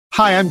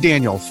Hi, I'm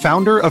Daniel,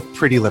 founder of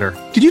Pretty Litter.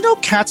 Did you know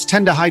cats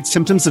tend to hide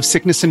symptoms of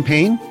sickness and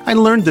pain? I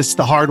learned this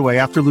the hard way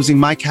after losing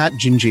my cat,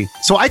 Gingy.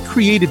 So I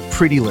created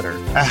Pretty Litter,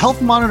 a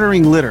health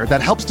monitoring litter that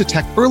helps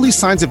detect early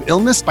signs of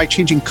illness by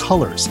changing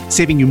colors,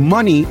 saving you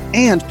money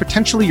and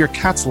potentially your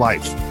cat's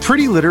life.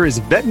 Pretty Litter is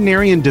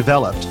veterinarian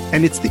developed,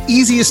 and it's the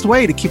easiest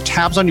way to keep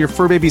tabs on your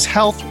fur baby's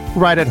health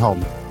right at home.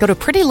 Go to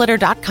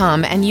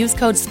prettylitter.com and use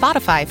code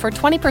SPOTIFY for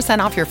 20%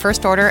 off your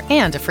first order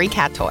and a free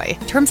cat toy.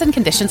 Terms and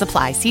conditions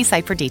apply. See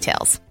site for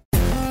details.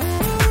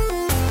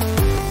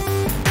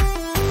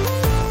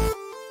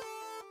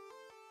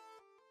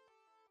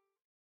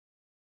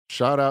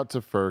 Shout out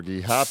to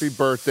Fergie. Happy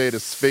birthday to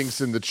Sphinx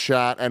in the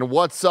chat. And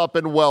what's up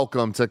and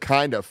welcome to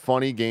Kind of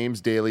Funny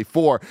Games Daily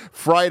for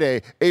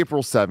Friday,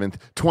 April 7th,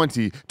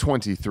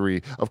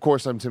 2023. Of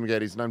course, I'm Tim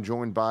Geddes, and I'm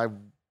joined by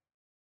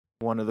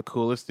one of the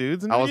coolest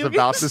dudes in I was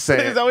about to say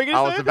it. Is that what you're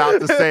I was about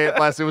to say it,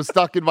 Les. It was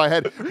stuck in my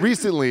head.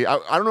 Recently, I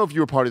don't know if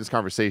you were part of this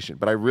conversation,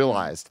 but I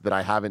realized that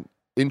I haven't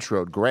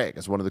introed Greg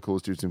as one of the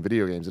coolest dudes in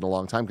video games in a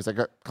long time because I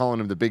kept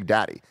calling him the Big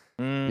Daddy.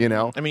 You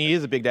know? I mean, he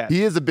is a big daddy.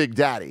 He is a big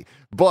daddy,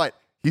 but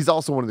he's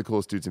also one of the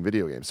coolest dudes in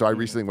video games. So I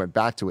recently went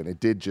back to it, and it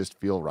did just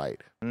feel right.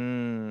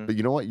 But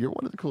you know what? You're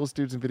one of the coolest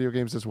dudes in video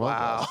games as well.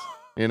 Wow. Guys.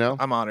 You know?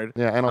 I'm honored.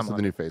 Yeah, and also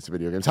the new face of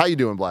video games. How you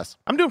doing, Bless?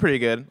 I'm doing pretty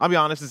good. I'll be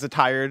honest, it's a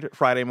tired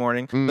Friday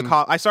morning.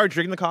 I started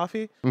drinking the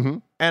coffee,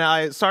 and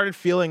I started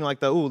feeling like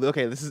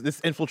this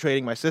is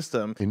infiltrating my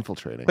system.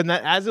 Infiltrating. But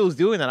as it was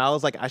doing that, I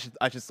was like, I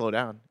should slow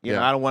down. You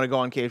know, I don't want to go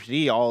on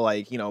KFD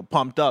all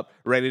pumped up,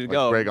 ready to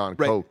go. Greg on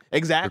Coke.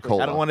 Exactly.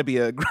 Coca-Cola. I don't want to be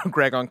a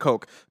Greg on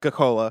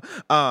Coca-Cola.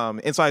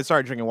 And so I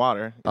started drinking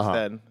water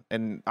instead,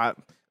 and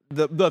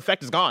the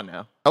effect is gone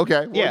now.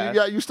 Okay. Well,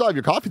 Yeah. you still have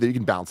your coffee there. You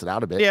can balance it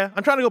out a bit. Yeah,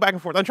 I'm trying to go back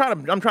and forth. I'm trying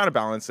to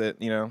balance it.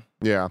 You know.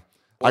 Yeah.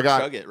 Or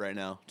chug it right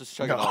now. Just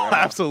chug it all right now.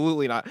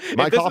 Absolutely not.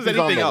 My if this was coffee's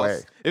on anything the else, way.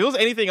 if it was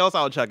anything else,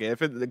 I would chug it. If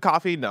the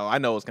coffee, no, I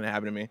know what's gonna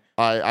happen to me.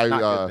 I Not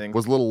good things.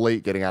 was a little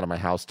late getting out of my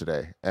house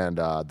today, and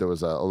there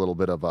was a little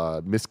bit of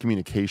a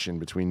miscommunication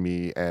between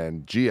me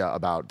and Gia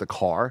about the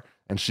car,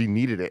 and she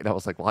needed it. And I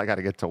was like, well, I got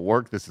to get to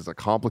work. This is a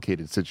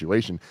complicated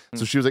situation.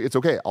 So she was like, it's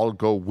okay. I'll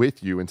go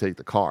with you and take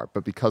the car.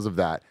 But because of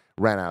that,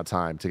 ran out of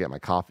time to get my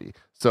coffee.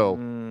 So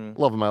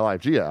love of my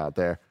life, Gia out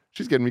there.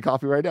 She's getting me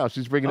coffee right now.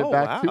 She's bringing it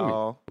back to me.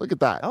 Look at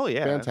that. Oh,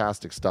 yeah.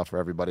 Fantastic stuff for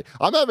everybody.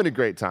 I'm having a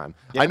great time.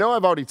 Yeah. I know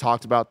I've already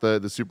talked about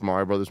the Super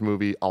Mario Brothers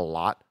movie a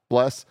lot,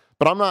 Bless,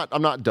 but I'm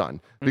not done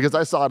because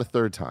I saw it a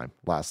third time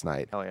last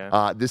night. Oh,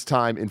 yeah. This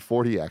time in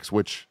 40X,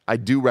 which I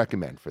do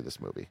recommend for this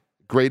movie.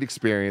 Great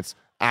experience,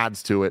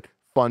 adds to it,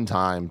 fun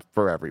time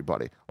for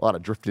everybody. A lot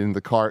of drifting in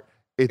the cart.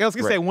 I was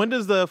going to say, when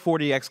does the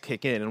 40X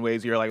kick in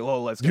ways you're like,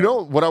 oh, let's go? You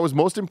know, what I was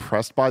most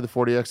impressed by the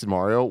 40X in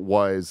Mario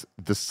was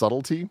the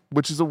subtlety,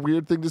 which is a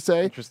weird thing to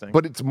say. Interesting.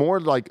 But it's more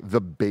like the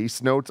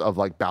bass notes of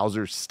like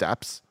Bowser's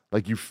steps.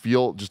 Like you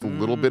feel just a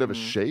little bit of a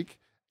shake.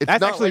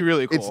 That's actually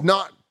really cool. It's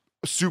not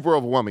super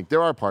overwhelming.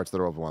 There are parts that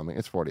are overwhelming.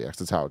 It's 40X.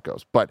 That's how it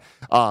goes. But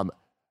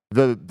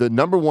the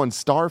number one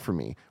star for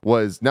me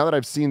was, now that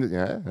I've seen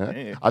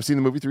I've seen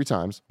the movie 3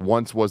 times.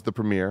 Once was the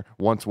premiere.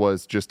 Once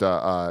was just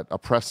a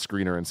press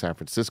screener in San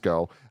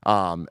Francisco,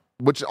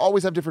 which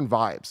always have different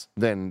vibes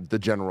than the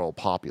general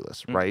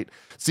populace, right?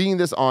 Seeing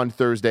this on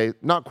Thursday,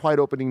 not quite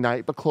opening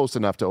night, but close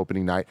enough to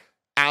opening night.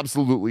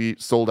 Absolutely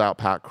sold out,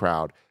 packed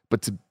crowd.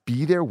 But to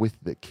be there with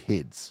the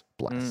kids,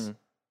 Bless,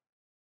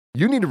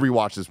 you need to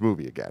rewatch this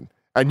movie again.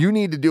 And you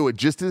need to do it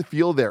just to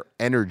feel their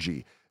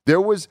energy.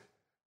 It was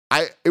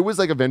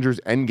like Avengers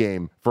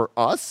Endgame for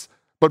us,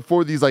 but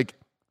for these like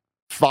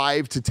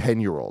 5 to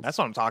 10-year-olds. That's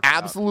what I'm talking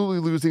about. Absolutely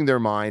losing their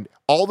mind.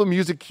 All the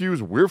music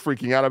cues we're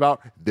freaking out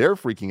about, they're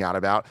freaking out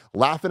about,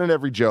 laughing at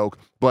every joke.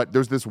 But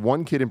there's this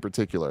one kid in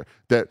particular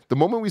that the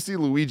moment we see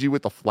Luigi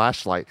with the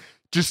flashlight,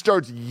 just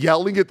starts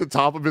yelling at the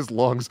top of his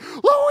lungs,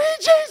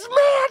 Luigi's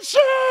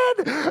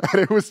Mansion!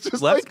 And it was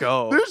just Let's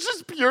go. There's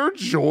just pure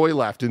joy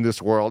left in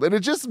this world. And it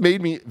just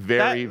made me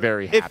very,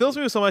 very happy. It fills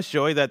me with so much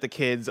joy that the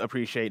kids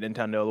appreciate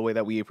Nintendo the way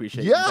that we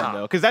appreciate Yeah.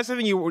 Nintendo. Because that's the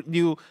thing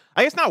you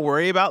I guess not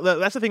worry about.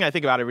 That's the thing I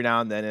think about every now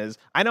and then is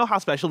I know how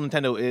special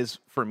Nintendo is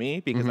for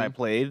me because I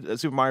played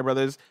Super Mario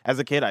Brothers as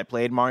a kid. I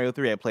played Mario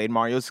 3. I played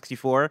Mario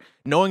 64.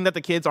 Knowing that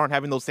the kids aren't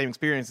having those same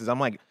experiences, I'm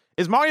like,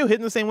 is Mario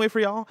hitting the same way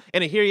for y'all?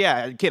 And here,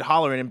 a kid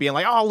hollering and being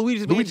like, "Oh,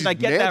 Luigi's Mansion!" I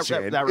get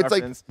Mansion. that It's like,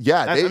 reference.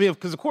 yeah, I mean,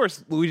 because of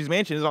course Luigi's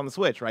Mansion is on the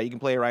Switch, right? You can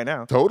play it right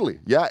now. Totally.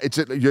 Yeah. It's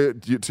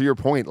to your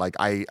point. Like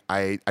I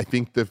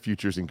think the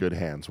future's in good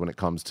hands when it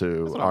comes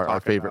to our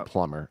favorite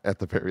plumber at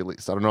the very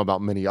least. I don't know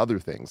about many other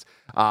things.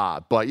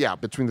 But yeah,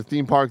 between the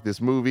theme park,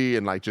 this movie,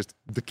 and like just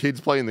the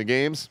kids playing the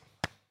games,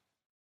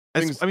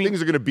 things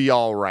are going to be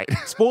all right.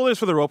 Spoilers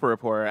for the Roper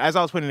Report. As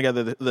I was putting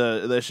together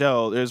the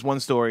show, there's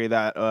one story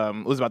that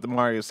was about the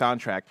Mario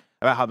soundtrack,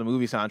 about how the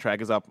movie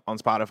soundtrack is up on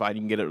Spotify.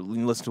 You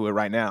can listen to it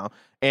right now.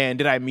 And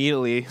did I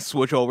immediately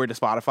switch over to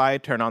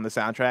Spotify, turn on the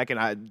soundtrack, and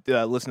I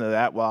listen to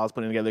that while I was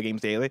putting together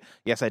Games Daily?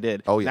 Yes, I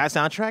did. Oh, yeah. That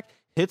soundtrack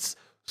hits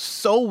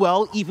so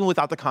well, even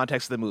without the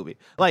context of the movie.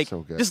 Like,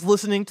 so good. just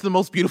listening to the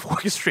most beautiful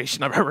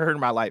orchestration I've ever heard in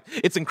my life.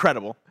 It's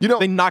incredible.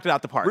 They knocked it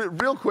out the park.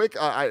 Real quick,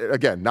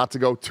 again, not to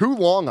go too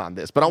long on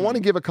this, but I want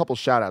to give a couple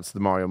shout outs to the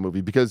Mario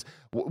movie because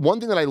one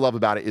thing that I love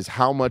about it is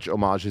how much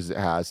homages it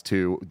has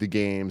to the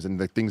games and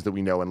the things that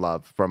we know and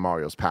love from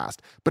Mario's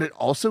past. But it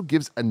also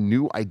gives a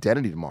new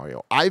identity to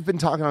Mario. I've been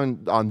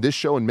talking on this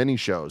show and many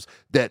shows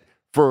that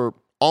for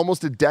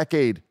almost a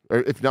decade, or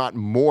if not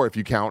more, if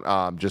you count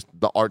just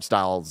the art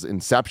style's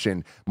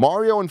inception,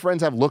 Mario and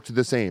friends have looked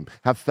the same,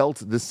 have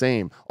felt the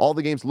same. All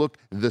the games look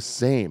the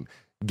same.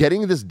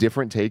 Getting this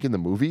different take in the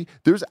movie,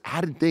 there's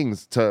added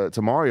things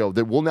to Mario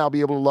that we'll now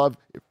be able to love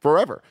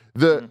forever.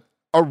 The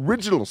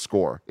original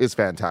score is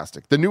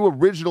fantastic. The new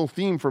original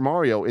theme for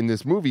Mario in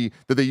this movie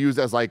that they use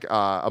as like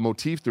a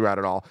motif throughout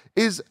it all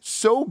is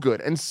so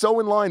good and so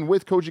in line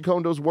with Koji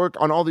Kondo's work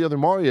on all the other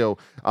Mario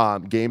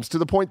games, to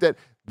the point that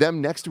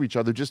them next to each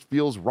other just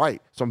feels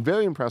right. So I'm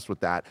very impressed with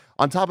that.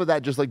 On top of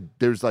that, just like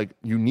there's like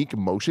unique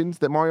motions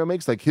that Mario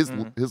makes, like his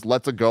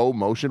let's a go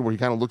motion where he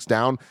kind of looks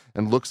down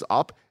and looks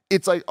up.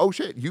 It's like, oh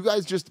shit, you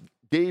guys just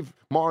gave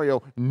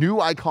Mario new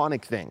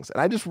iconic things.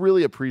 And I just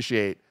really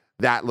appreciate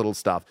that little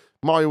stuff.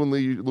 Mario and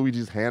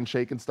Luigi's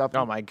handshake and stuff.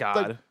 Oh my God.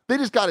 Like, they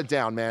just got it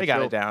down, man. They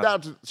got it down.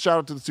 Shout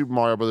out to the Super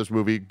Mario Brothers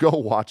movie. Go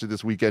watch it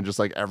this weekend, just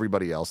like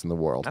everybody else in the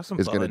world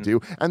is going to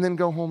do. And then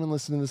go home and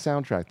listen to the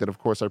soundtrack that, of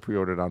course, I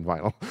pre-ordered on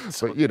vinyl.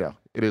 But, you know,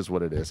 it is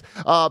what it is.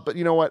 But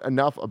you know what?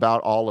 Enough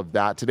about all of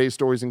that. Today's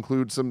stories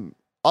include some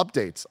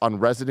updates on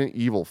Resident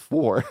Evil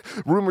 4,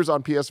 rumors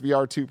on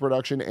PSVR 2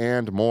 production,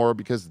 and more,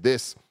 because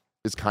this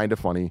is Kinda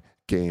Funny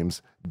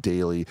Games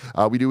Daily.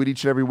 We do it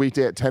each and every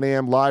weekday at 10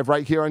 a.m. live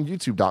right here on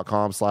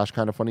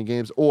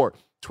youtube.com/kindafunnygames or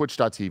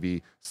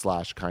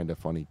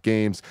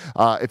twitch.tv/kindafunnygames.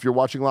 If you're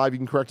watching live, you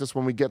can correct us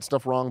when we get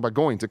stuff wrong by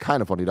going to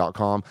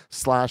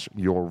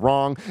kindafunny.com/you're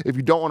wrong. If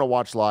you don't want to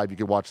watch live, you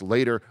can watch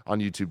later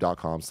on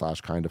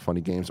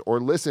youtube.com/kindafunnygames or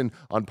listen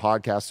on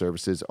podcast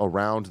services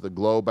around the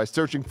globe by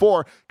searching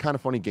for Kinda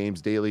Funny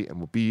Games Daily, and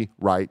we'll be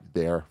right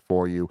there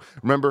for you.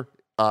 Remember,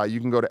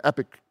 you can go to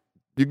Epic.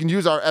 You can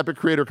use our Epic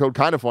creator code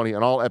KindaFunny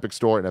on all Epic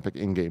Store and Epic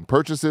in-game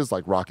purchases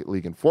like Rocket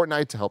League and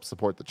Fortnite to help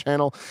support the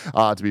channel.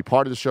 To be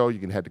part of the show, you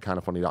can head to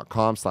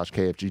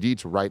kindafunny.com/KFGD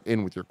to write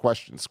in with your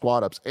questions,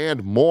 squad ups,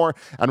 and more.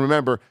 And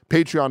remember,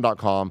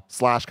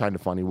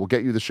 patreon.com/KindaFunny will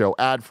get you the show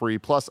ad-free,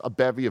 plus a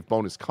bevy of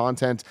bonus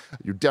content.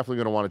 You're definitely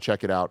going to want to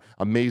check it out.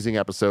 Amazing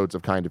episodes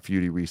of Kinda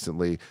Feudy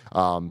recently.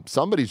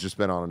 Somebody's just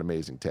been on an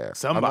amazing tear.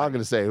 I'm not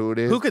going to say who it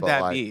is. Who could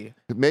that be?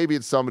 Maybe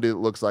it's somebody that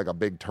looks like a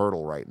big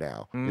turtle right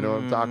now. You know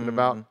what I'm talking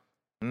about?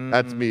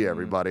 That's me,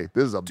 everybody.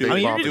 This is a big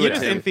you're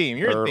just in theme.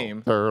 You're in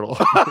theme. Turtle.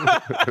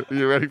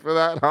 You ready for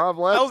that, huh,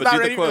 Bless? I was not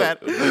ready for that.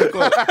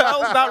 I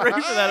was not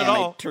ready for that at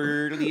all.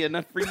 Turtly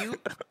enough for you?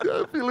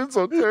 I'm feeling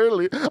so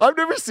turtly. I've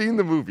never seen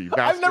the movie.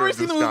 I've never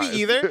seen the movie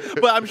either,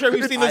 but I'm sure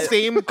we've seen the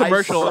same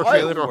commercial or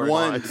trailer for it.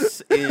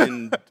 Once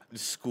in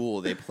school,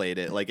 they played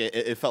it. Like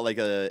it felt like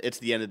it's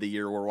the end of the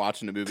year, we're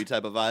watching a movie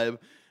type of vibe.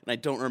 And I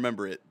don't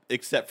remember it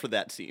except for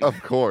that scene.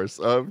 Of course.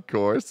 A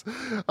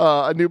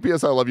new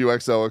PS I Love You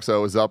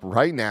XOXO is up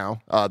right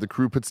now. The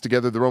crew puts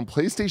together their own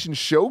PlayStation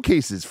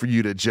showcases for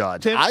you to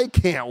judge. Tim, I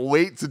can't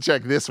wait to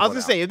check this one out. I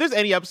was going to say, if there's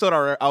any episode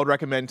I would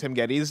recommend Tim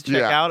Geddes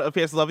check out of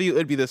PS I Love You,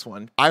 it'd be this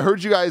one. I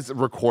heard you guys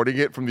recording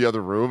it from the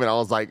other room, and I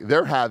was like,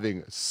 they're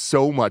having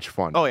so much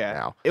fun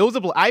now. It was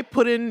I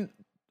put in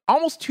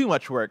almost too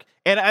much work.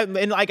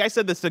 And like I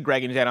said this to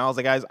Greg and Jen, I was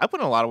like, guys, I put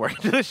in a lot of work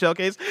into this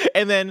showcase.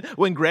 And then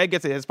when Greg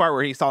gets to his part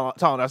where he's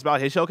telling us about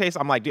his showcase,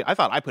 I'm like, dude, I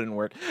thought I put in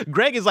work.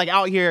 Greg is like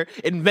out here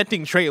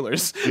inventing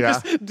trailers,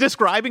 just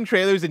describing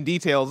trailers and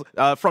details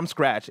from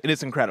scratch. And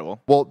it's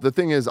incredible. Well, the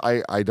thing is,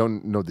 I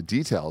don't know the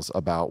details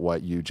about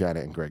what you,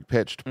 Janet, and Greg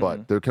pitched,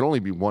 but there can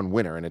only be one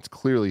winner. And it's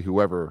clearly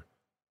whoever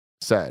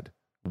said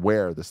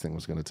where this thing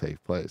was going to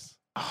take place.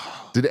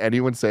 Did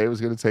anyone say it was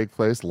going to take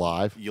place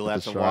live? You'll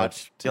have to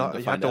watch. You'll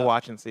have to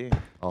watch and see.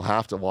 I'll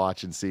have to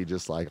watch and see,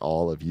 just like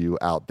all of you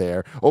out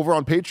there. Over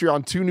on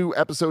Patreon, 2 new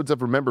episodes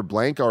of Remember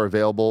Blank are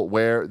available,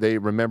 where they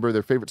remember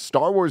their favorite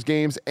Star Wars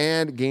games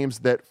and games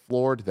that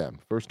floored them.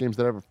 First games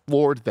that ever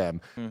floored them.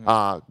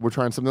 We're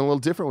trying something a little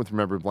different with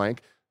Remember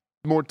Blank.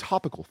 More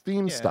topical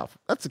theme stuff.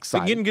 That's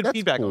exciting. Getting good That's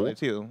feedback cool. on it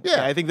too.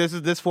 Yeah, I think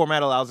this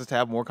format allows us to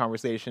have more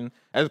conversation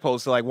as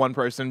opposed to like one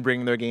person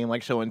bringing their game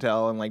like show and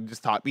tell and like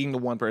just being the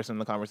one person in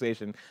the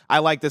conversation. I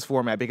like this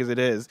format because it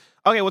is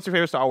okay. What's your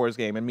favorite Star Wars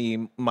game? And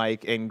me,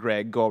 Mike, and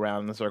Greg go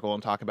around in the circle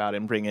and talk about it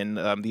and bring in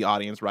the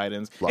audience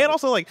write-ins. And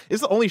also like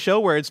it's the only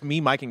show where it's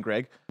me, Mike, and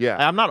Greg. Yeah,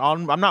 I'm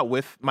not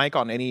with Mike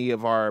on any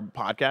of our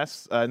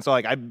podcasts, and so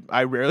like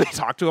I rarely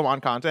talk to him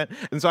on content.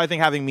 And so I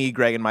think having me,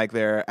 Greg, and Mike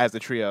there as a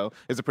trio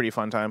is a pretty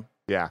fun time.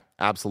 Yeah,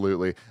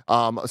 absolutely.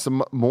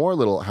 Some more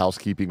little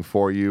housekeeping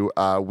for you.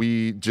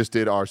 We just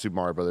did our Super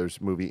Mario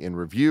Brothers movie in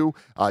review.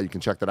 You can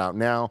check that out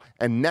now.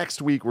 And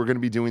next week, we're going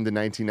to be doing the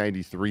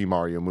 1993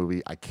 Mario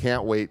movie. I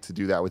can't wait to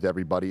do that with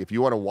everybody. If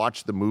you want to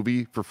watch the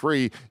movie for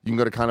free, you can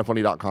go to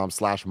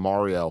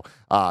kindafunny.com/Mario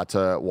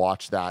to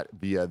watch that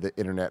via the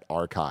Internet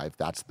Archive.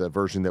 That's the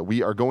version that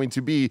we are going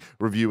to be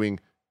reviewing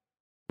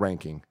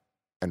ranking,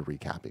 and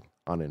recapping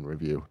on In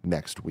Review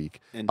next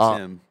week. And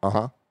Tim.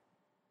 Uh-huh.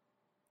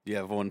 You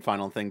have one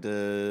final thing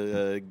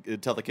to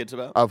tell the kids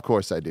about? Of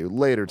course I do.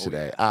 Later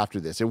today, after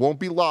this. It won't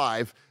be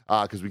live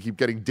because we keep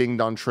getting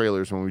dinged on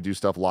trailers when we do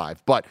stuff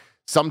live. But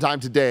sometime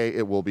today,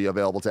 it will be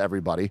available to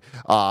everybody.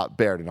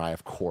 Baird and I,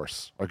 of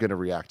course, are going to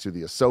react to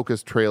the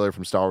Ahsoka's trailer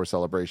from Star Wars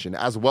Celebration,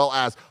 as well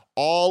as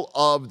all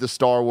of the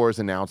Star Wars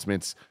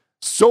announcements.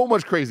 So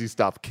much crazy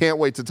stuff. Can't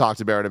wait to talk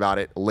to Baird about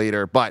it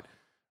later. But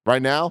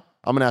right now,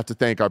 I'm going to have to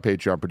thank our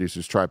Patreon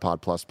producers,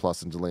 Tripod Plus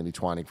Plus and Delaney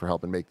Twining, for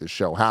helping make this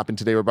show happen.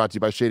 Today, we're brought to you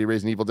by Shady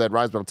Rays and Evil Dead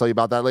Rise, but I'll tell you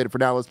about that later. For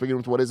now, let's begin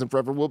with what is and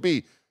forever will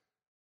be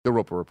the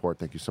Roper Report.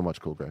 Thank you so much,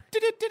 Cool Greg.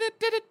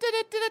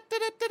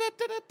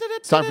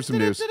 It's time for some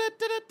news.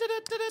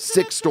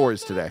 6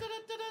 stories today.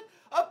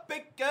 A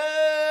baker's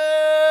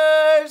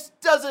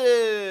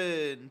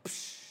dozen.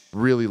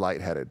 Really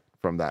lightheaded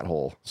from that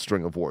whole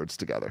string of words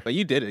together. But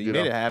you did it. You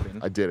made it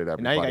happen. I did it, everybody.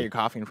 And now you got your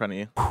coffee in front of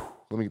you.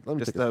 Let me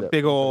Just take a a sip.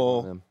 big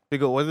old,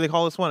 what do they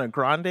call this one? A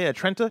grande? A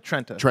Trenta?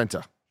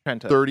 Trenta.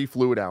 30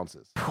 fluid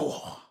ounces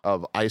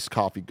of iced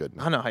coffee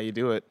goodness. I don't know how you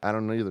do it. I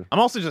don't know either.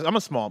 I'm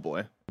a small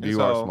boy. You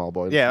are a small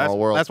boy. Yeah, small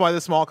world. that's why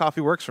the small coffee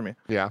works for me.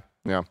 Yeah.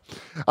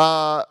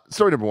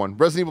 Story number 1.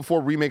 Resident Evil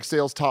 4 Remake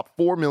sales top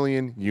 4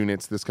 million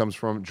units. This comes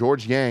from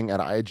George Yang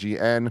at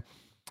IGN.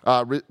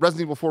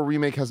 Resident Evil 4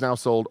 Remake has now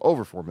sold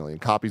over 4 million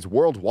copies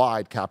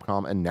worldwide,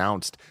 Capcom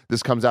announced.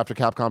 This comes after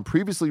Capcom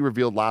previously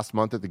revealed last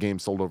month that the game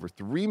sold over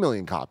 3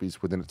 million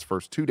copies within its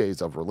first 2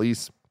 days of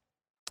release.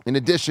 In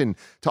addition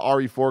to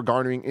RE4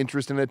 garnering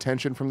interest and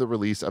attention from the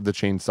release of the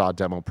Chainsaw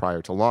demo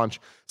prior to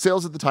launch,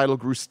 sales of the title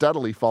grew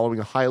steadily following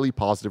a highly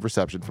positive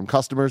reception from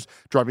customers,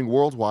 driving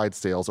worldwide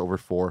sales over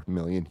 4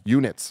 million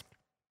units.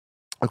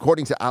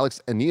 According to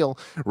Alex Anil,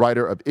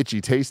 writer of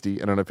Itchy Tasty,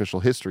 an unofficial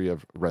history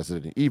of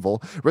Resident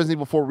Evil, Resident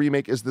Evil 4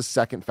 Remake is the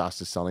second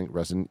fastest selling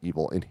Resident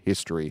Evil in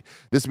history.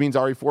 This means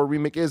RE4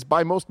 Remake is,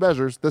 by most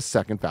measures, the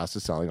second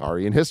fastest selling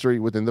RE in history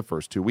within the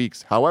first 2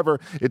 weeks. However,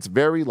 it's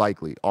very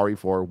likely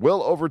RE4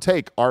 will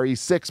overtake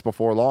RE6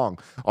 before long.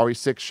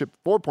 RE6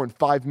 shipped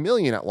 4.5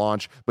 million at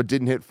launch, but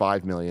didn't hit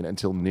 5 million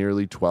until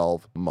nearly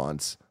 12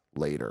 months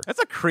later.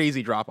 That's a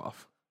crazy drop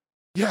off.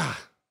 Yeah.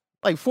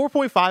 Like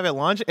 4.5 at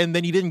launch, and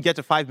then you didn't get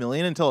to 5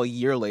 million until a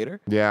year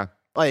later. Yeah.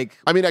 Like,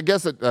 I mean, I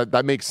guess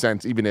that makes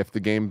sense, even if the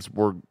games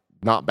were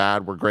not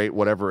bad, were great,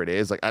 whatever it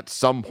is. Like, at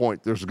some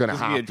point, there's going to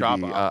have to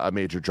be a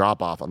major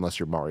drop-off, unless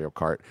you're Mario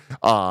Kart.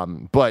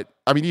 But,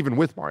 I mean, even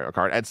with Mario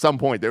Kart, at some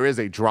point, there is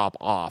a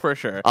drop-off. For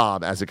sure.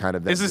 As it kind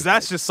of...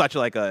 That's just such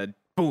like a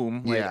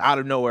boom, like out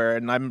of nowhere,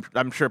 and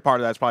I'm sure part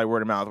of that's probably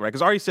word of mouth, right?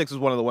 Because RE6 is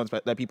one of the ones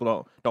that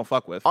people don't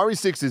fuck with.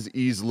 RE6 is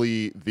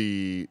easily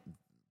the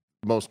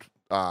most...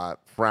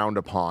 frowned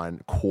upon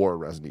core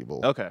Resident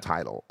Evil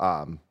title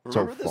Remember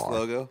so this far.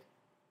 logo?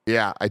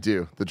 Yeah, I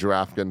do. The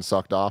giraffe getting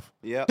sucked off.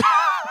 Yep.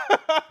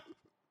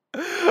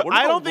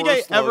 I don't think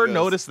I ever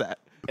noticed that.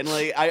 And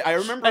like I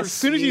remember as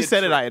soon as you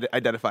said it, I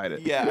identified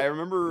it. Yeah, I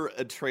remember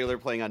a trailer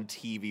playing on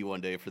TV one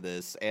day for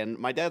this, and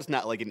my dad's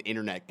not like an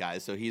internet guy,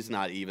 so he's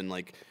not even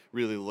like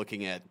really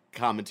looking at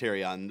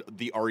commentary on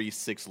the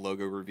RE6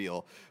 logo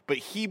reveal. But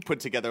he put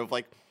together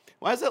like,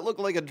 why does that look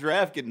like a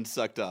giraffe getting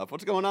sucked off?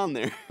 What's going on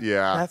there?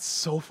 Yeah, that's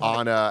so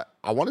funny. On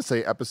I want to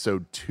say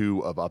episode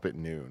 2 of Up at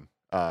Noon,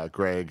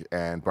 Greg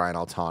and Brian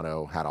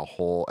Altano had a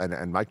whole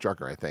and Mike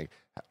Drucker, I think,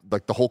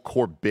 like the whole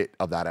core bit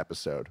of that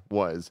episode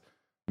was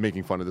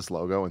making fun of this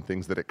logo and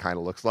things that it kind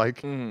of looks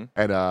like. And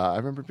I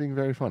remember it being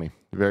very funny.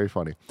 Very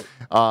funny.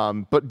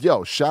 But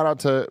yo, shout out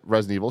to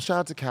Resident Evil. Shout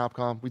out to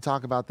Capcom. We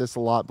talk about this a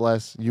lot,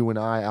 Bless. You and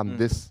I on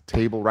this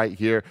table right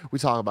here. We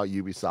talk about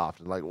Ubisoft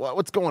and like,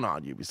 what's going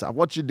on, Ubisoft?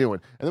 What you doing?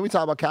 And then we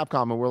talk about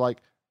Capcom and we're like,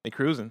 you're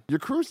cruising. You're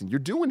cruising. You're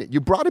doing it.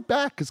 You brought it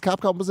back because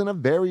Capcom was in a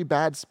very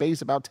bad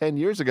space about 10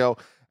 years ago.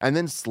 And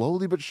then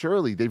slowly but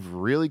surely, they've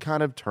really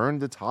kind of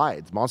turned the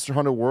tides. Monster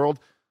Hunter World,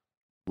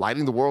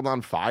 lighting the world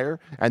on fire,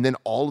 and then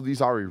all of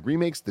these RE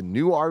remakes, the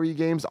new RE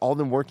games, all of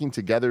them working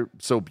together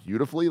so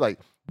beautifully. Like,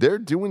 they're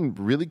doing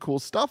really cool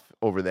stuff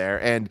over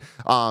there. And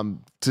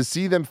to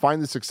see them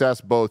find the success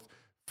both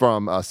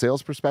from a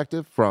sales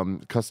perspective,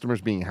 from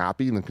customers being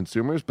happy and the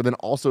consumers, but then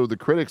also the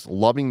critics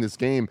loving this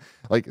game,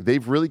 like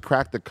they've really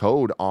cracked the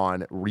code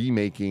on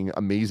remaking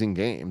amazing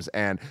games.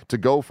 And to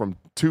go from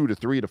 2 to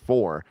 3 to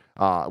 4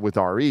 with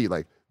RE,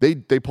 like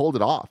they pulled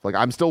it off. Like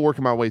I'm still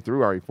working my way through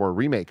RE4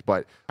 remake,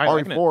 but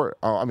RE4,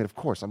 I mean, of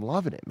course, I'm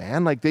loving it,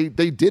 man. Like they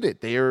did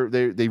it.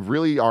 They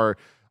really are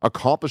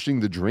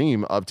accomplishing the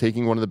dream of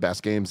taking one of the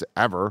best games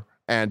ever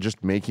and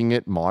just making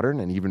it modern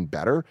and even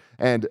better.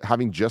 And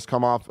having just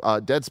come off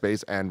Dead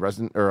Space and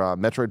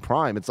Metroid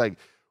Prime, it's like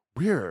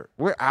we're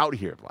out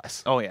here,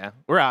 Bless. Oh yeah,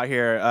 we're out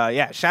here.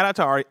 Yeah, shout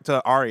out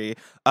to Ari.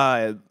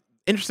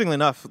 Interestingly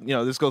enough, you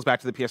know, this goes back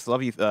to the PS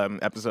Love You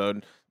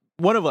episode.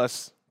 One of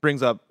us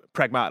brings up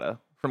Pragmata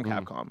from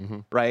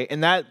Capcom, right?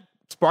 And that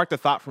sparked a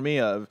thought for me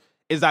of,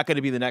 is that going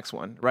to be the next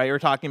one, right? We're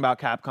talking about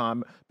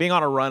Capcom being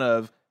on a run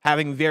of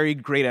having very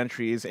great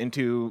entries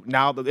into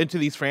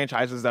these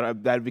franchises that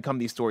have become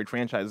these storied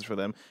franchises for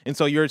them. And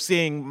so you're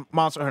seeing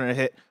Monster Hunter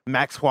hit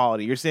max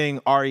quality. You're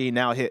seeing RE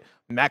now hit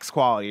max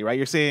quality, right?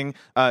 You're seeing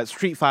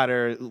Street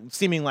Fighter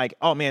seeming like,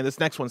 oh man, this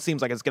next one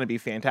seems like it's going to be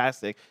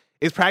fantastic.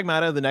 Is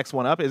Pragmata the next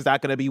one up? Is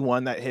that going to be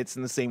one that hits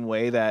in the same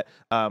way that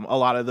a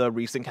lot of the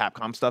recent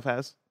Capcom stuff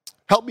has?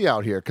 Help me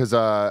out here, because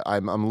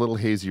I'm a little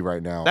hazy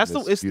right now.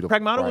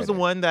 Pragmata was the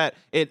one that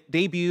it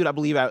debuted, I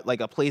believe, at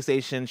like a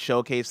PlayStation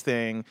showcase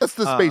thing. That's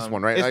the space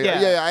one, right?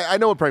 I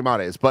know what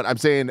Pragmata is, but I'm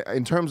saying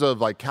in terms of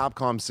like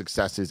Capcom's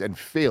successes and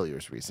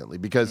failures recently,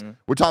 because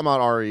we're talking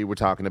about RE, we're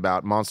talking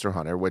about Monster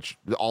Hunter, which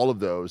all of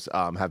those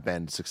have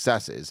been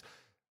successes.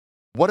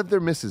 What have their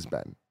misses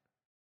been?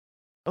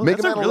 Oh,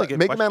 Mega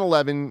Man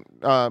 11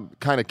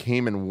 kind of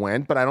came and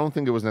went, but I don't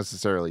think it was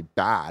necessarily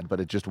bad, but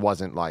it just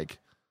wasn't like,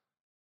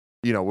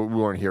 we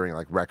weren't hearing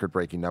like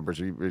record-breaking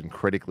numbers or even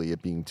critically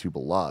it being too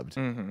beloved.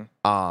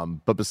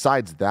 But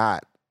besides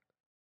that,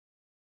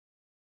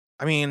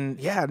 I mean,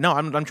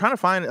 I'm trying to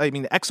find. I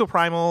mean,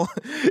 Exoprimal,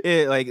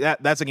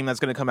 that's a game that's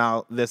going to come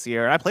out this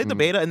year. I played the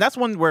beta, and that's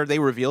one where they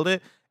revealed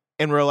it,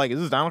 and we're like, "Is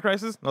this Dino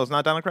Crisis? No, it's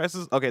not Dino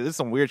Crisis. Okay, this is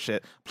some weird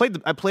shit."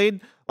 I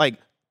played like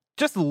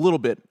just a little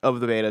bit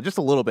of the beta, just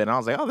a little bit, and I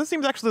was like, "Oh, this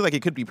seems actually like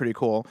it could be pretty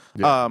cool."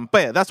 Yeah. But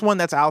yeah, that's one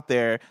that's out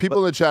there. People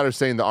in the chat are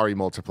saying the RE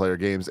multiplayer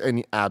games,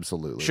 and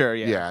absolutely, sure,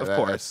 of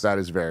course, that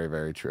is very,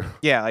 very true.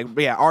 Yeah,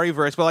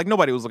 RE-verse, but like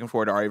nobody was looking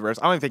forward to RE-verse.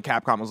 I don't even think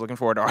Capcom was looking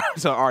forward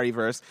to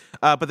RE-verse.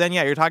 But then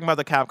you're talking about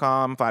the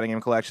Capcom fighting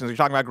game collections. You're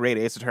talking about Great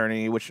Ace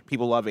Attorney, which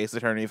people love Ace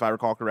Attorney, if I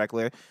recall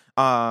correctly.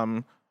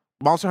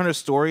 Monster Hunter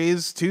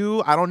Stories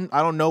 2. I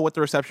don't know what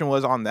the reception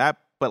was on that,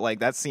 but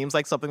like that seems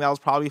like something that was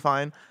probably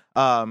fine.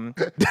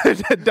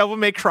 Devil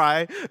May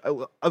Cry,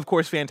 of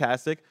course,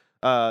 fantastic.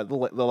 The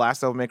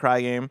last Devil May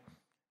Cry game.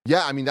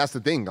 Yeah, I mean that's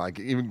the thing. Like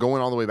even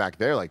going all the way back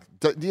there, like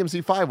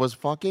DMC 5 was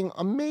fucking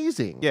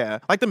amazing. Yeah,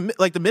 like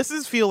the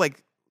misses feel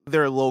like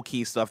they're low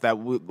key stuff that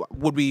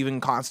would we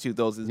even constitute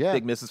those as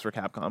big misses for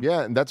Capcom.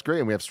 Yeah, and that's great.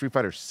 And we have Street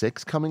Fighter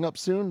 6 coming up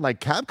soon. Like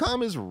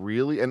Capcom is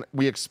really, and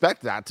we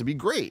expect that to be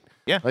great.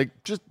 Yeah, like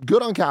just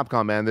good on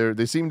Capcom, man.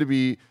 They seem to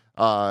be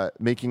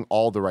making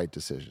all the right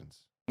decisions.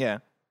 Yeah.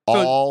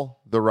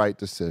 All the right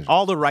decisions.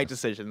 All the right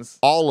decisions.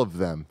 All of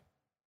them.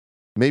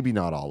 Maybe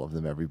not all of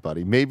them,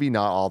 everybody. Maybe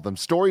not all of them.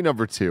 Story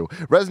number 2.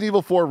 Resident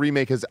Evil 4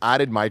 Remake has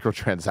added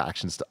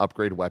microtransactions to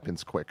upgrade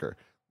weapons quicker.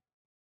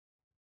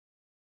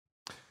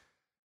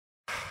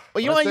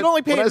 Well, you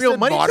only pay real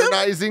money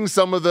modernizing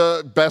some of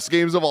the best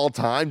games of all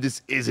time.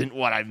 This isn't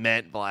what I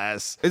meant,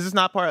 Blast. Is this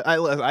not part?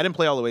 I didn't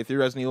play all the way through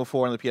Resident Evil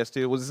 4 on the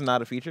PS2. Was this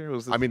not a feature?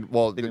 How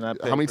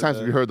many times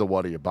have you heard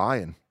what are you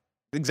buying?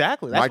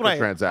 Exactly. That's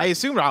what I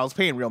assumed I was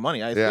paying real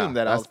money. I assumed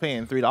that I was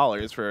paying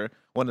 $3 for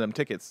one of them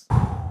tickets.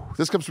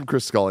 This comes from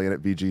Chris Scullion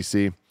at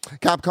VGC.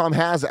 Capcom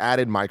has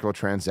added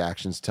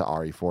microtransactions to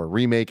RE4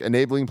 Remake,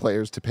 enabling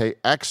players to pay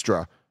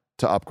extra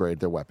to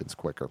upgrade their weapons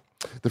quicker.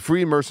 The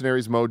free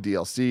Mercenaries Mode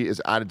DLC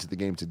is added to the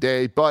game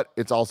today, but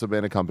it's also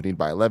been accompanied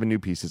by 11 new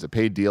pieces of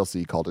paid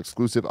DLC called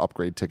exclusive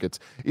upgrade tickets,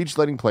 each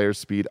letting players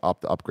speed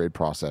up the upgrade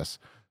process.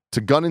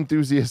 To gun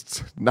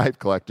enthusiasts, knife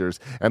collectors,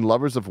 and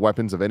lovers of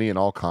weapons of any and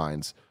all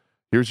kinds,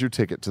 here's your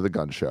ticket to the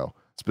gun show.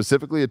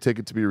 Specifically, a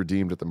ticket to be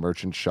redeemed at the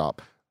merchant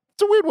shop.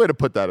 It's a weird way to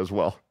put that as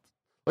well.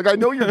 Like, I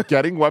know you're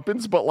getting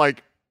weapons, but like,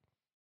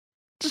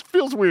 it just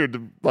feels weird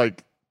to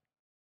like.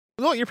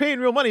 Well, you're paying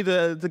real money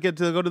to get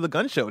to go to the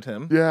gun show,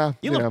 Tim. Yeah.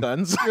 You love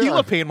guns. Yeah. You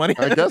love paying money.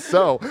 I guess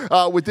so.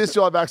 With this,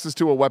 you'll have access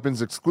to a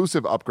weapons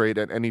exclusive upgrade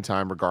at any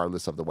time,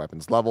 regardless of the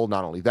weapon's level.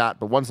 Not only that,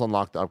 but once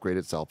unlocked, the upgrade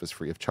itself is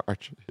free of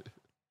charge.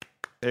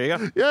 There you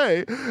go.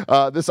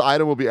 Yay. This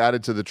item will be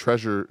added to the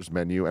treasures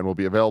menu and will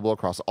be available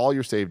across all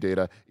your save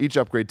data. Each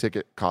upgrade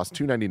ticket costs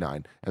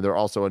 $2.99, and there are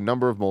also a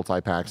number of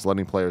multi-packs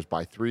letting players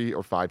buy 3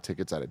 or 5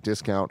 tickets at a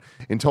discount.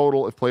 In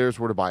total, if players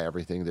were to buy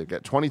everything, they'd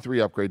get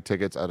 23 upgrade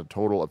tickets at a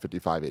total of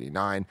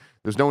 $55.89.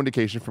 There's no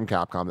indication from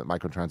Capcom that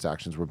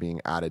microtransactions were being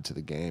added to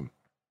the game.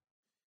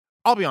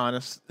 I'll be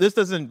honest, this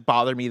doesn't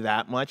bother me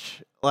that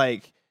much.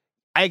 Like,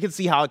 I can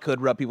see how it could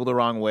rub people the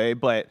wrong way,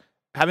 but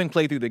having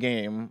played through the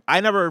game,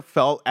 I never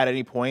felt at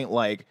any point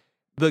like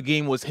the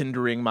game was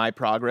hindering my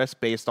progress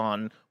based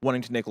on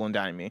wanting to nickel and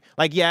dime me.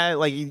 Like, yeah,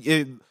 like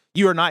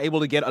you are not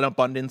able to get an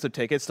abundance of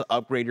tickets to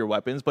upgrade your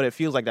weapons, but it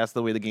feels like that's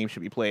the way the game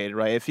should be played,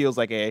 right? It feels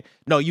like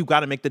you got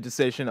to make the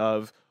decision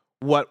of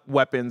what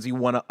weapons you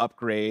want to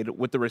upgrade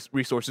with the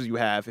resources you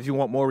have. If you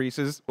want more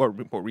Reese's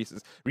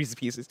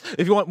Pieces,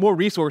 if you want more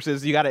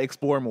resources, you got to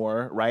explore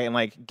more, right? And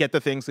like get the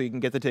things so you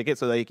can get the ticket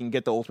so that you can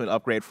get the ultimate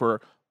upgrade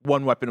for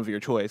one weapon of your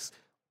choice.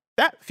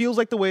 That feels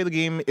like the way the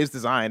game is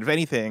designed. If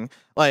anything,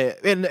 like,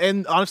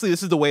 and honestly,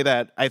 this is the way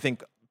that I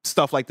think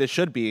stuff like this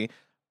should be.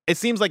 It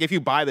seems like if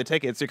you buy the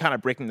tickets, you're kind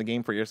of breaking the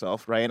game for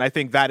yourself, right? And I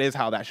think that is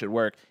how that should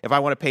work. If I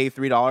want to pay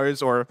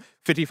 $3 or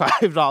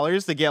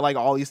 $55 to get like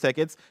all these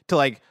tickets to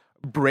like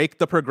break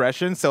the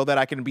progression so that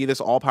I can be this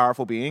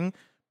all-powerful being,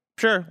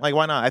 sure, like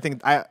why not? I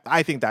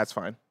think that's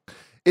fine.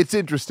 It's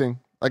interesting.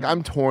 Like,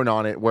 I'm torn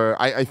on it,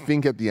 where I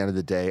think at the end of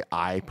the day,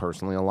 I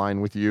personally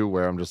align with you,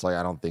 where I'm just like,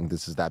 I don't think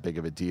this is that big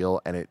of a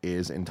deal, and it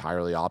is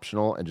entirely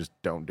optional, and just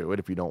don't do it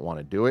if you don't want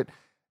to do it.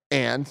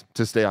 And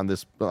to stay on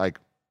this, like,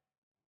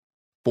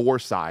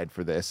 side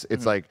for this,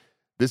 it's like,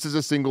 this is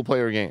a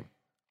single-player game.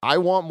 I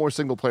want more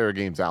single player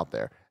games out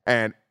there,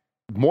 and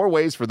more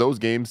ways for those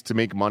games to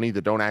make money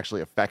that don't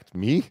actually affect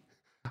me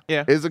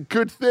is a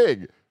good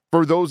thing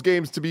for those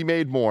games to be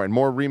made more and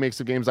more remakes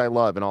of games I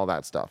love and all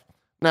that stuff.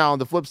 Now, on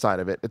the flip side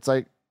of it, it's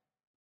like,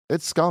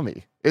 it's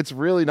scummy. It's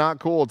really not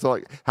cool to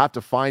like have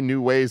to find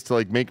new ways to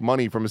like make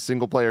money from a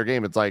single player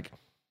game. It's like,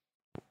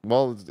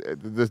 well,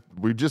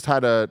 we just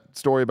had a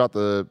story about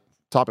the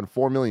topping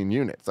 4 million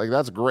units. Like,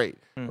 that's great,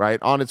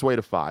 right? On its way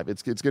to 5.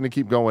 It's going to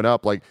keep going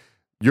up. Like,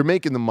 you're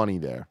making the money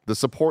there. The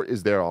support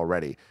is there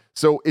already.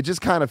 So it just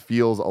kind of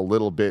feels a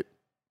little bit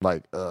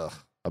like,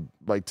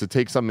 like to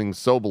take something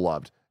so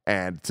beloved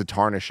and to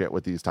tarnish it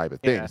with these type of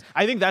things.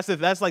 I think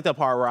that's like the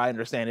part where I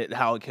understand it,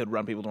 how it could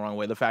run people the wrong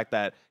way. The fact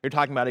that you're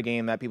talking about a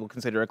game that people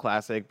consider a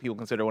classic, people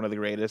consider one of the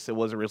greatest. It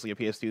was originally a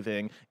PS2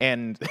 thing,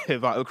 and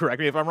correct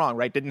me if I'm wrong,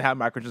 right? Didn't have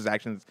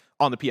microtransactions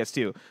on the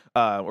PS2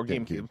 or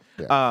GameCube.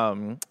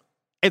 Yeah.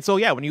 And so,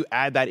 when you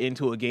add that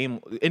into a game,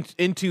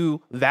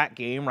 into that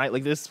game, right?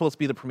 Like, this is supposed to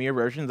be the premier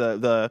version,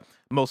 the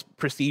most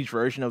prestige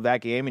version of that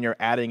game, and you're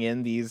adding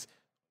in these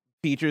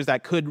features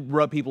that could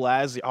rub people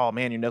as, oh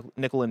man, you're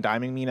nickel and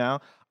diming me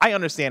now. I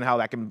understand how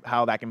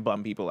that can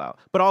bum people out,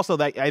 but also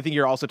that I think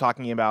you're also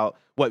talking about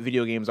what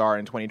video games are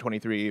in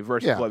 2023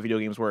 versus what video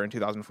games were in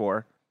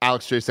 2004.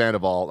 Alex J.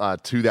 Sandoval,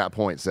 to that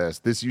point, says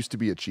this used to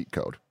be a cheat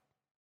code.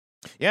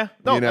 Yeah,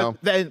 no,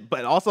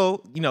 but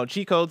also,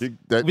 cheat codes,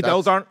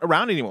 those aren't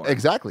around anymore.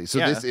 Exactly. So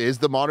this is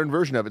the modern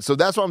version of it. So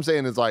that's what I'm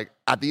saying is, like,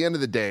 at the end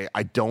of the day,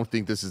 I don't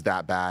think this is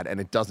that bad, and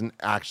it doesn't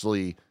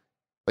actually,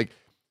 like,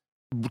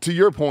 to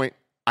your point,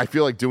 I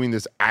feel like doing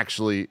this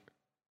actually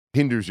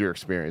hinders your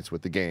experience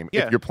with the game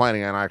if you're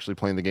planning on actually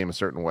playing the game a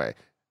certain way.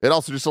 It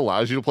also just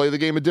allows you to play the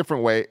game a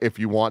different way if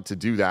you want to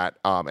do that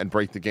and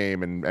break the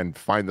game and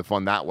find the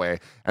fun that way.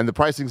 And the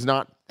pricing's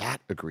not that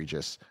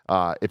egregious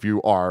if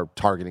you are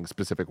targeting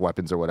specific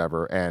weapons or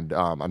whatever. And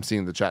I'm seeing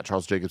in the chat,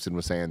 Charles Jacobson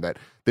was saying that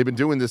they've been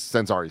doing this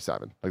since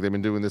RE7. Like, they've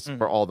been doing this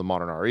for all the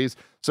modern REs.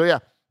 So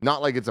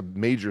not like it's a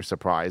major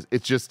surprise.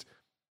 It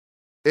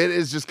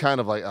is just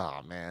kind of like, oh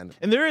man.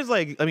 And there is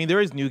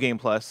there is New Game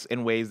Plus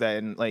in ways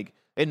that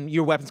and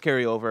your weapons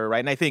carry over, right?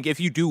 And I think if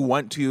you do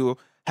want to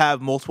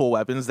have multiple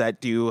weapons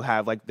that do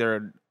have like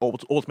their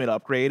ultimate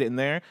upgrade in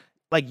there,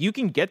 like, you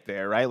can get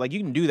there, right? Like, you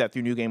can do that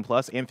through New Game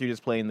Plus and through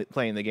just playing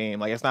the game.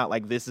 Like, it's not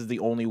like this is the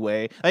only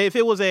way. Like, if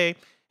it was hey,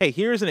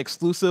 here's an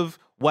exclusive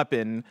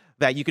weapon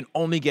that you can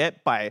only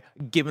get by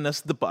giving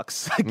us the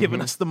bucks,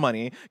 giving us the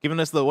money, giving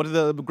us what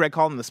did Greg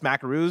call them, the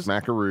smackaroos?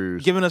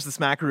 Smackaroos. Giving us the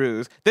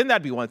smackaroos. Then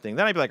that'd be one thing.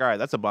 Then I'd be like, all right,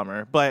 that's a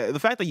bummer. But the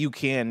fact that you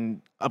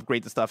can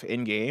upgrade the stuff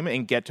in game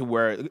and get to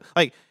where,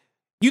 like,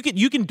 you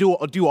can do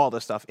all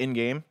this stuff in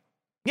game.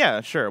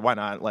 Yeah, sure, why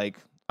not? Like,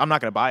 I'm not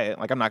gonna buy it.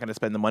 Like, I'm not gonna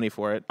spend the money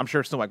for it. I'm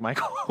sure Snow White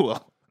Michael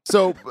will.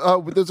 So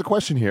there's a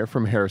question here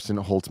from Harrison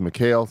Holt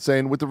McHale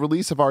saying, with the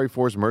release of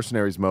RE4's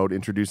Mercenaries mode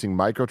introducing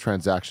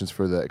microtransactions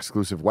for the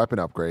exclusive weapon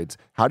upgrades,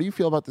 how do you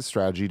feel about this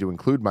strategy to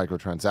include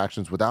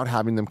microtransactions without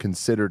having them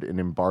considered in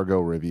embargo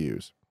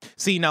reviews?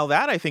 See, now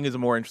that I think is a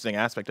more interesting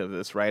aspect of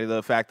this, right?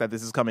 The fact that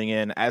this is coming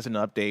in as an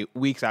update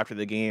weeks after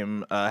the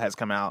game has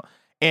come out.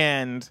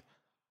 And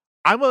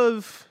I'm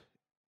of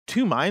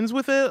two minds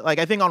with it. Like,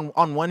 I think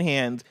on one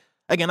hand,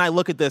 again, I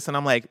look at this and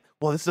I'm like,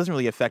 well, this doesn't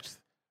really affect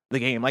the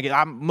game. Like,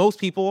 most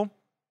people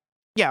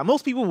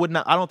would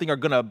not, I don't think, are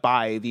gonna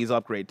buy these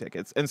upgrade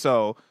tickets. And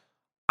so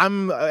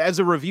I'm, as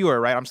a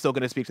reviewer, right, I'm still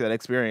gonna speak to that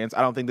experience.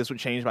 I don't think this would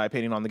change my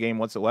opinion on the game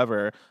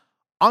whatsoever.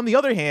 On the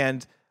other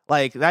hand,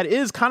 like, that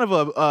is kind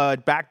of a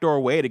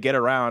backdoor way to get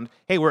around,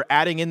 hey, we're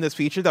adding in this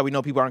feature that we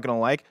know people aren't gonna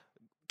like.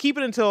 Keep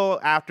it until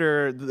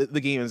after the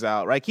game is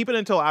out, right? Keep it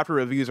until after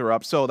reviews are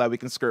up so that we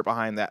can skirt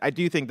behind that. I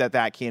do think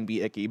that can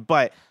be icky,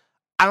 but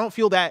I don't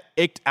feel that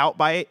icked out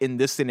by it in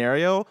this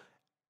scenario.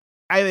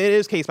 It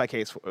is case by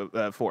case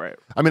for it.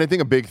 I mean, I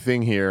think a big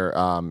thing here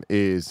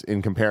is,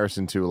 in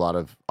comparison to a lot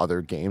of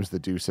other games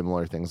that do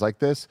similar things like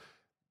this,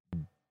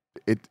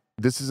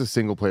 this is a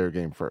single player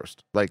game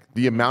first. Like,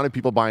 the amount of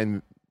people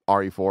buying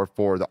RE4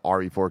 for the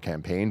RE4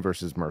 campaign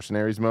versus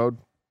Mercenaries mode,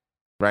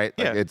 right?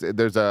 Yeah. Like,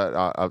 there's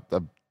a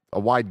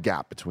wide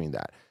gap between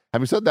that.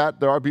 Having said that,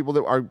 there are people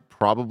that are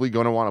probably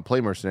going to want to play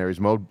Mercenaries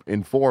mode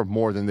in 4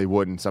 more than they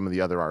would in some of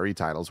the other RE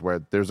titles, where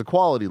there's a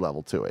quality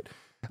level to it.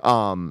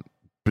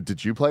 But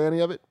did you play any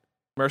of it?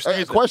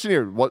 Mercenaries. Question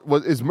here: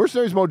 is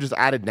Mercenaries mode just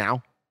added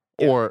now,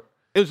 or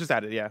it was just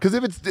added? Yeah. Because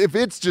if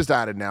it's just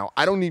added now,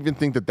 I don't even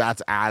think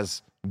that's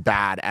as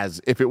bad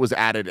as if it was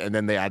added and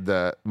then they add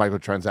the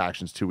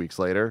microtransactions 2 weeks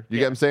later. You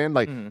get what I'm saying?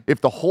 Like,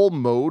 if the whole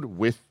mode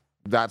with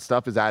that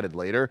stuff is added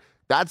later,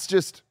 that's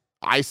just,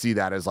 I see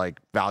that as like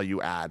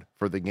value add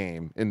for the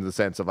game, in the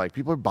sense of, like,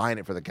 people are buying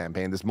it for the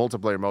campaign. This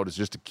multiplayer mode is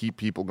just to keep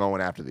people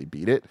going after they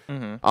beat it.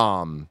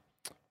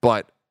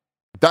 But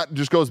that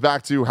just goes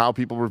back to how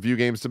people review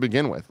games to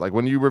begin with. Like,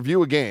 when you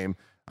review a game,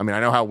 I mean, I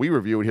know how we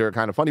review it here at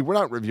Kind of Funny. We're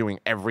not reviewing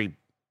every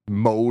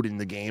mode in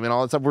the game and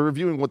all that stuff. We're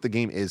reviewing what the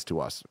game is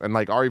to us. And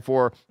like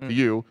RE4 to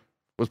you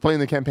was playing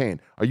the campaign.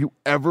 Are you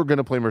ever going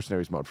to play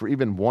Mercenaries mode for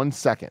even 1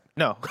 second?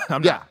 No,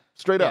 I'm not. Yeah.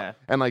 straight up.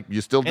 And like you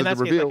still did the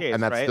reveal,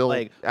 and that's right? still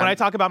like when I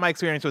talk about my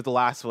experience with The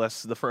Last of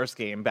Us, the first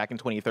game back in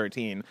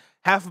 2013.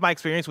 Half of my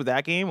experience with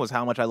that game was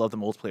how much I love the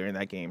multiplayer in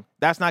that game.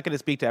 That's not going to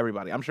speak to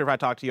everybody. I'm sure if I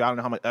talk to you, I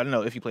don't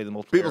know if you play the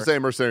multiplayer. People say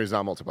Mercenaries is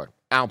not multiplayer.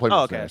 I don't play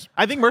Mercenaries. Okay.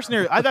 I think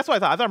Mercenaries. That's what I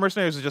thought. I thought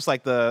Mercenaries was just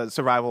like the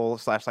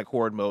survival / like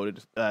horde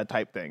mode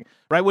type thing,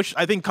 right? Which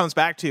I think comes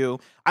back to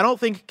I don't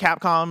think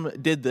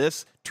Capcom did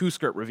this to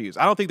script reviews.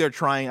 I don't think they're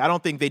trying. I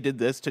don't think they did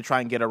this to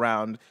try and get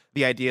around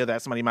the idea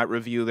that somebody might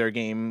review their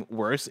game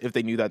worse if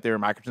they knew that there were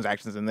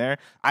microtransactions in there.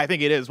 I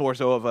think it is more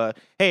so of a,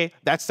 hey,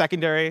 that's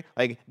secondary.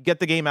 Like, get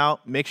the game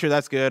out, make sure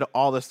that's good,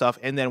 all this stuff,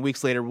 and then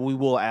weeks later we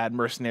will add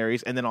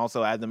Mercenaries and then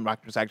also add the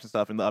microtransaction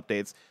stuff in the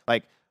updates.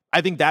 Like,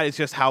 I think that is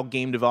just how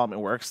game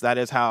development works. That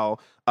is how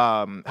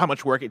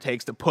much work it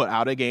takes to put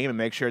out a game and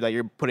make sure that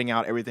you're putting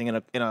out everything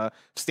in a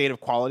state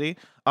of quality.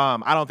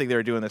 I don't think they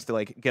were doing this to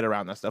like get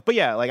around that stuff. But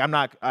yeah, like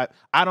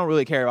I don't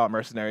really care about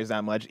Mercenaries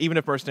that much. Even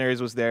if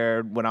Mercenaries was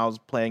there when I was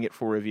playing it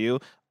for review,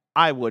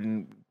 I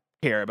wouldn't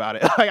care about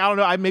it. Like, I don't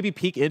know. I maybe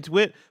peek into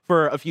it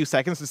for a few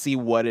seconds to see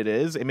what it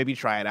is and maybe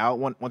try it out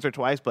once or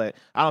twice. But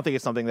I don't think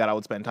it's something that I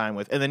would spend time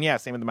with. And then yeah,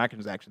 same with the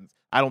microtransactions.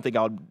 I don't think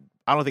I would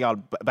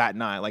bat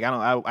an eye. Like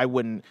I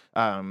wouldn't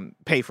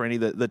pay for any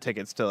of the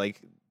tickets to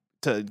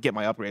get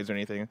my upgrades or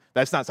anything.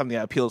 That's not something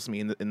that appeals to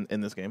me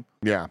in this game.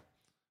 Yeah,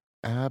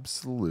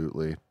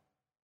 absolutely.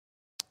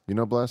 You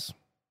know, Bless?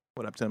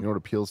 What up, Tim? You know what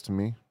appeals to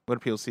me? What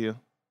appeals to you?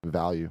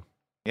 Value.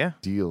 Yeah.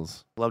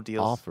 Deals. Love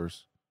deals.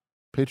 Offers.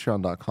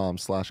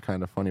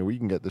 Patreon.com/kindafunny where you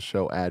can get the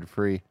show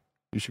ad-free.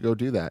 You should go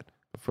do that.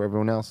 But for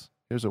everyone else,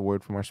 here's a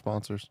word from our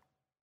sponsors.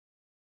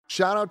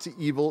 Shout out to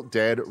Evil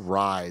Dead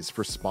Rise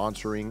for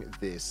sponsoring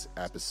this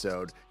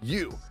episode.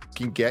 You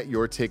can get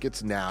your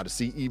tickets now to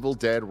see Evil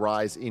Dead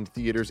Rise in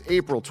theaters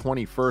April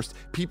 21st.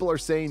 People are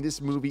saying this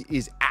movie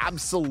is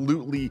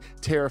absolutely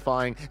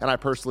terrifying, and I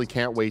personally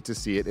can't wait to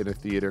see it in a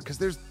theater because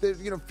there's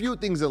few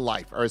things in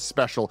life are as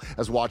special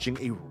as watching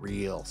a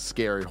real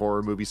scary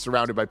horror movie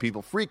surrounded by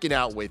people freaking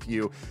out with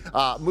you.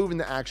 Moving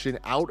the action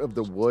out of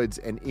the woods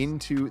and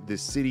into the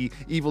city,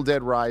 Evil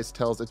Dead Rise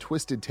tells a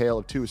twisted tale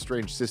of two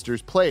estranged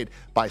sisters played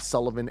by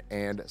Sullivan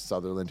and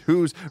Sutherland,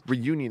 whose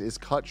reunion is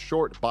cut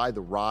short by the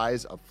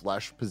rise of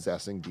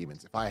flesh-possessing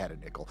demons, if I had a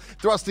nickel,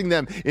 thrusting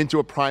them into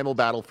a primal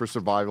battle for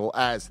survival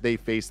as they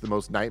face the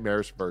most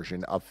nightmarish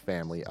version of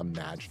family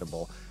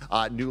imaginable.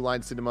 New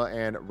Line Cinema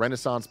and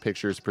Renaissance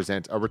Pictures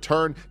present a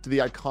return to the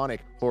iconic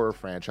horror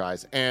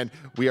franchise, and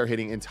we are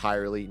hitting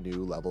entirely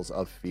new levels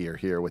of fear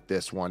here with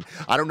this one.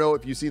 I don't know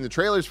if you've seen the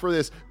trailers for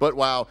this, but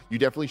wow, you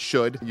definitely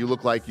should. You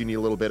look like you need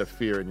a little bit of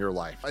fear in your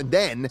life. And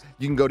then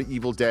you can go to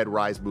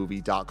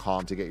EvilDeadRiseMovie.com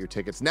to get your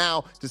tickets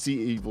now to see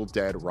Evil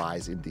Dead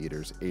Rise in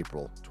theaters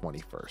April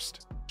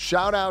 21st.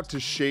 Shout out to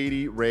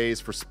Shady Rays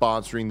for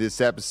sponsoring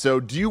this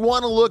episode. Do you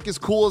want to look as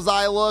cool as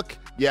I look?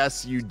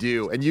 Yes, you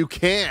do. And you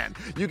can.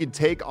 You can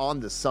take on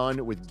the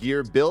sun with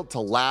gear built to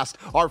last.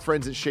 Our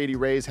friends at Shady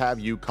Rays have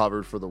you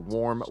covered for the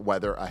warm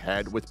weather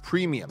ahead with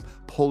premium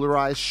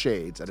polarized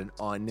shades at an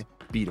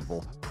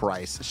unbeatable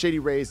price. Shady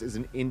Rays is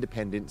an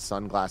independent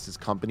sunglasses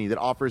company that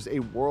offers a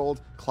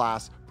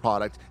world-class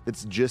product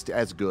that's just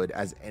as good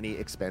as any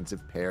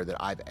expensive pair that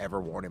I've ever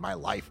worn in my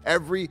life.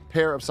 Every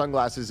pair of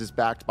sunglasses is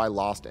backed by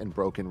lost and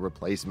broken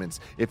replacements.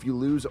 If you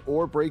lose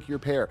or break your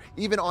pair,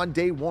 even on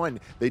day one,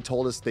 they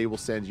told us they will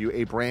send you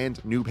a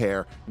brand new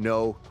pair,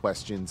 no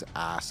questions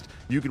asked.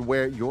 You can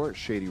wear your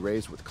Shady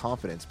Rays with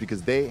confidence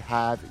because they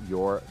have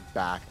your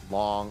back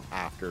long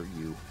after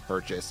you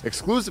purchase.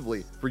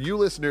 Exclusively for you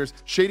listeners,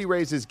 Shady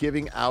Rays is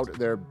giving out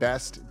their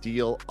best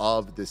deal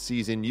of the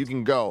season. You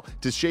can go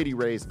to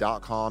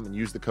shadyrays.com and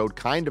use the code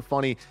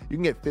KINDAFUNNY. You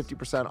can get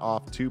 50%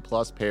 off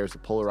 2+ pairs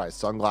of polarized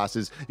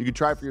sunglasses. You can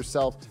try for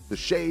yourself the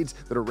shades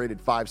that are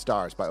rated 5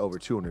 stars by over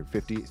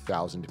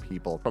 250,000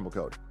 people. Promo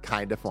code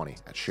KINDAFUNNY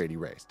at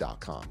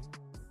shadyrays.com.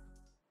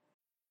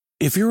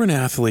 If you're an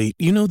athlete,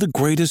 you know the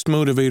greatest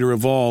motivator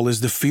of all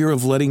is the fear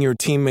of letting your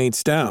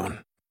teammates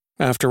down.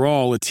 After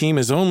all, a team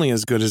is only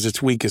as good as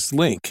its weakest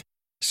link.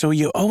 So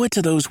you owe it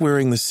to those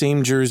wearing the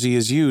same jersey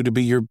as you to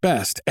be your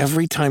best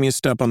every time you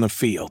step on the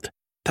field.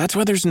 That's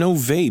why there's no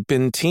vape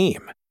in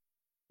team.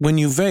 When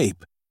you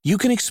vape, you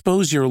can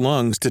expose your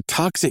lungs to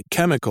toxic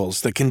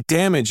chemicals that can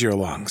damage your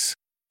lungs.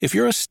 If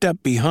you're a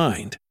step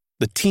behind,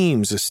 the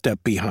team's a step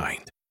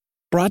behind.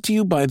 Brought to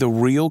you by The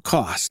Real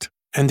Cost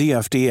and the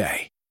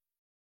FDA.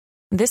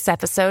 This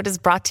episode is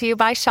brought to you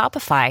by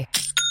Shopify.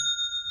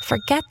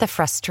 Forget the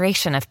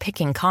frustration of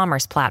picking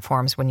commerce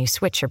platforms when you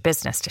switch your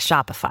business to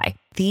Shopify,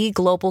 the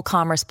global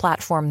commerce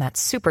platform that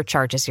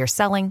supercharges your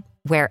selling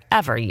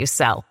wherever you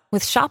sell.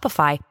 With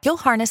Shopify, you'll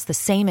harness the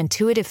same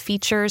intuitive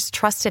features,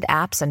 trusted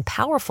apps, and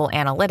powerful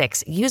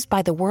analytics used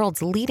by the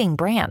world's leading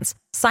brands.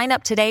 Sign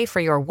up today for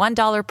your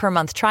 $1 per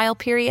month trial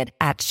period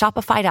at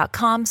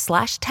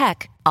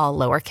shopify.com/tech, all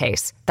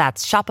lowercase.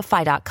 That's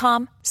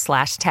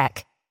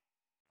shopify.com/tech.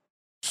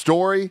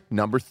 Story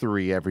number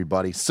 3,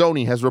 everybody.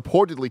 Sony has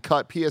reportedly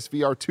cut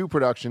PSVR 2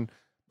 production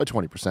by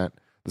 20%.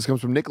 This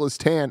comes from Nicholas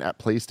Tan at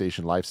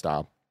PlayStation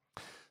Lifestyle.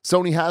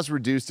 Sony has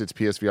reduced its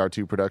PSVR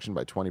 2 production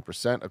by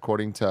 20%,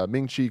 according to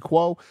Ming-Chi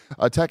Kuo,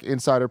 a tech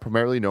insider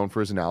primarily known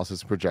for his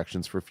analysis and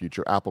projections for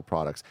future Apple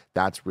products.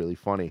 That's really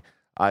funny.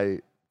 I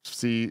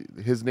see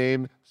his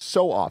name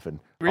so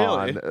often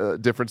on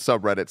different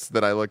subreddits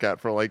that I look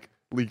at for like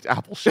leaked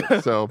Apple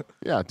shit. So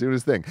yeah, doing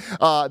his thing.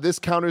 This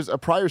counters a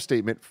prior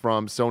statement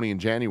from Sony in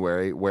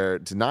January where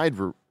it denied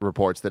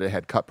reports that it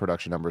had cut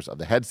production numbers of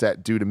the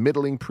headset due to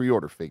middling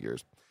pre-order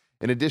figures.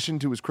 In addition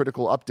to his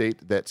critical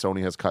update that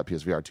Sony has cut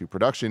PSVR 2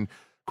 production,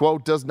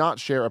 Kuo does not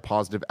share a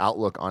positive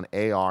outlook on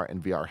AR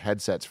and VR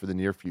headsets for the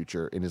near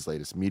future in his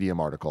latest Medium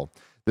article.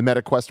 The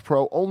Meta Quest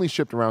Pro only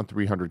shipped around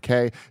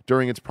 300K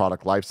during its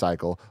product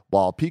lifecycle,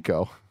 while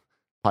Pico,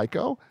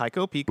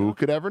 who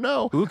could ever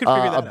know? Who could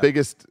figure that out?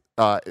 Biggest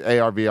AR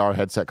VR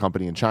headset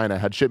company in China,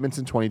 had shipments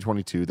in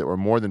 2022 that were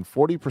more than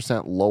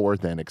 40% lower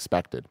than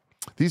expected.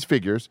 These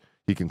figures,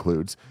 he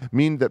concludes,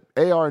 mean that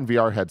AR and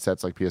VR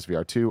headsets like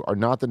PSVR 2 are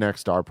not the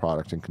next star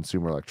product in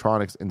consumer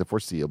electronics in the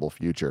foreseeable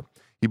future.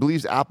 He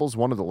believes Apple's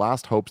one of the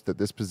last hopes that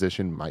this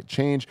position might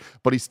change,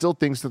 but he still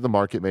thinks that the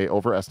market may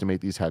overestimate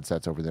these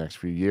headsets over the next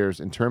few years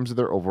in terms of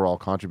their overall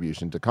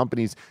contribution to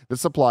companies that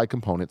supply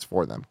components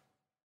for them.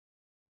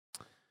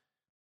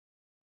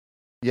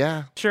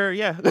 Yeah. Sure,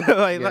 yeah.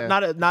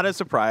 Not a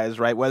surprise,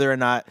 right? Whether or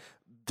not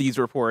these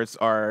reports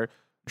are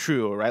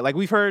true, right? Like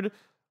we've heard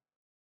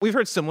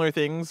similar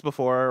things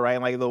before,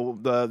 right? Like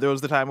there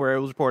was the time where it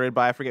was reported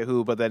by I forget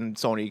who, but then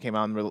Sony came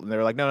out and they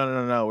were like,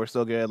 no, we're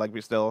still good. Like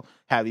we still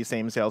have these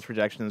same sales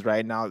projections,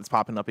 right? Now it's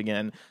popping up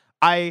again.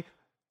 I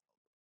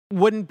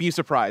wouldn't be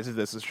surprised if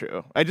this is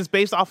true. Just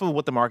based off of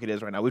what the market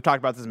is right now. We've talked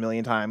about this a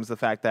million times. The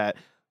fact that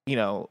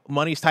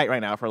money's tight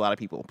right now for a lot of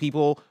people.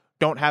 People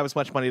don't have as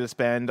much money to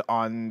spend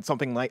on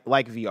something like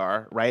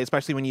VR, right?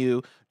 Especially when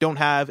you don't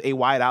have a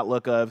wide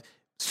outlook of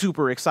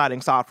super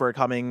exciting software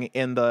coming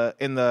in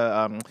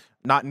the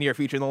not near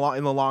future, in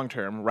the long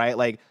term, right?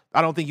 Like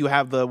I don't think you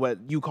have what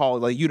you call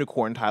like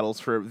unicorn titles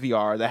for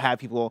VR that have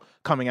people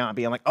coming out and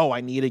being like, oh,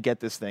 I need to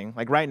get this thing.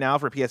 Like right now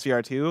for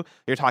PSVR 2,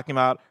 you're talking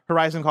about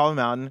Horizon Call of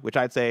the Mountain, which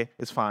I'd say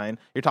is fine.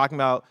 You're talking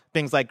about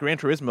things like Gran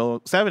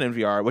Turismo 7 in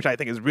VR, which I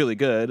think is really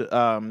good.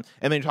 And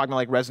then you're talking about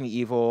like Resident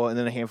Evil and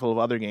then a handful of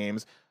other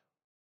games.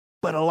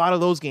 But a lot of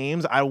those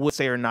games I would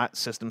say are not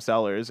system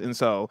sellers. And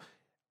so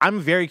I'm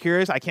very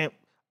curious. I can't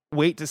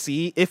wait to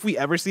see if we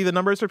ever see the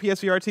numbers for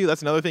PSVR 2.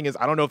 That's another thing is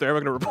I don't know if they're ever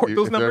going to report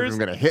those numbers.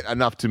 They're going to hit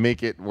enough to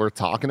make it worth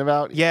talking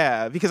about.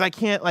 Yeah, because I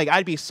can't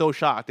I'd be so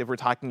shocked if we're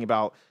talking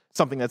about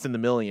something that's in the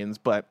millions,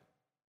 but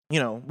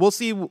we'll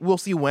see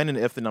when and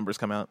if the numbers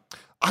come out.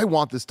 I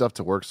want this stuff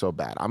to work so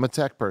bad. I'm a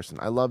tech person.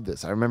 I love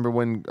this. I remember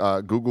when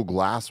Google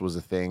Glass was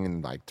a thing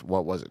in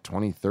what was it,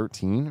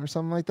 2013 or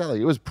something like that? Like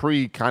it was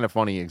pre kind of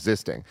funny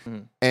existing.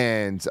 Mm-hmm.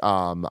 And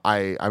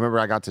I remember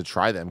I got to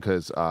try them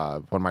because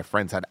one of my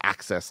friends had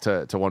access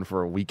to one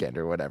for a weekend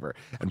or whatever,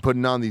 and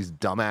putting on these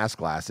dumbass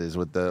glasses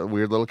with the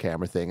weird little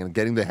camera thing and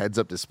getting the heads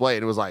up display.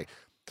 And it was like,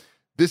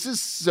 this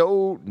is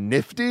so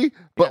nifty,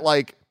 but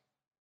like,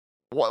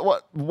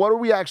 what are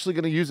we actually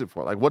going to use it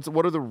for? Like,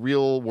 what are the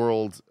real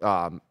world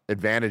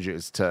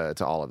advantages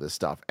to all of this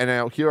stuff? And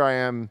now here I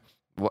am,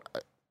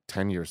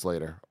 10 years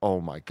later.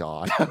 Oh my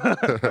God!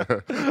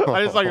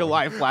 I just saw your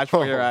life flash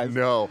before your eyes.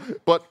 No,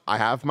 but I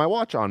have my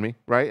watch on me,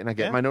 right? And I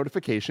get my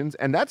notifications,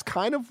 and that's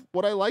kind of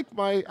what I like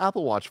my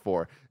Apple Watch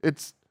for.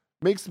 It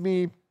makes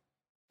me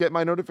get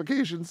my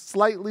notifications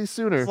slightly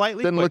sooner than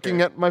quicker.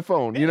 Looking at my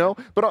phone,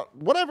 But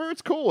whatever,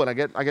 it's cool, and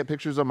I get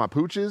pictures of my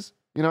pooches.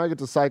 I get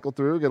to cycle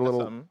through, get a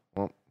little.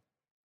 Well,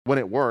 when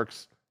it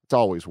works, it's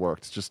always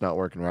worked. It's just not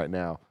working right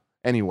now.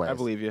 Anyway, I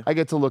believe you. I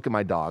get to look at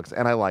my dogs,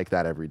 and I like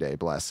that every day.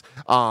 Bless.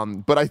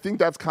 But I think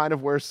that's kind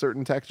of where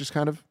certain tech just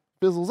kind of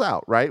fizzles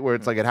out, right? Where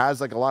it's like it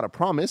has like a lot of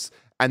promise,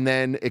 and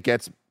then it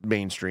gets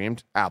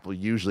mainstreamed. Apple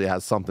usually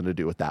has something to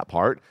do with that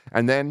part,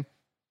 and then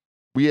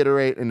we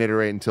iterate and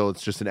iterate until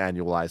it's just an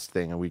annualized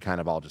thing, and we kind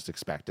of all just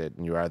expect it.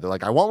 And you're either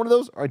like, I want one of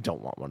those, or I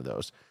don't want one of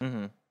those.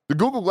 Mm-hmm. The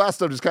Google Glass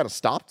stuff just kind of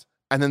stopped.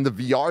 And then the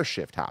VR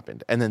shift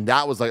happened. And then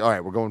that was like, all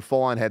right, we're going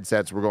full-on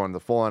headsets. We're going the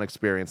full-on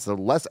experience. So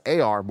less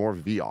AR, more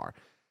VR.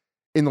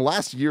 In the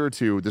last year or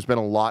two, there's been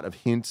a lot of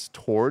hints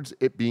towards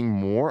it being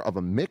more of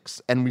a mix.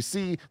 And we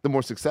see the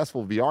more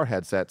successful VR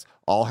headsets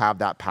all have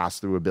that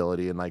pass-through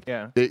ability. And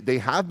they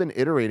have been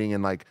iterating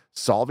and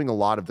solving a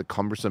lot of the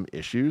cumbersome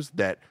issues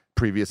that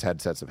previous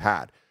headsets have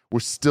had.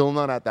 We're still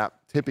not at that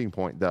tipping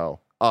point,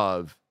 though,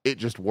 of it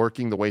just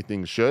working the way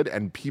things should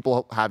and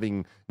people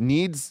having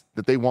needs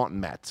that they want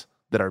met,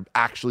 that are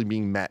actually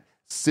being met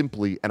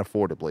simply and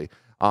affordably,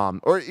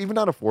 or even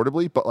not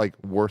affordably, but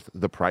worth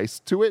the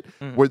price to it.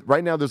 Mm. Where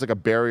right now there's a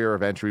barrier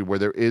of entry where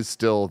there is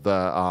still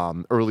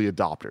the early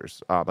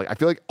adopters. I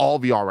feel like all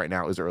VR right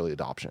now is early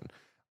adoption,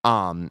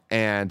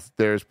 and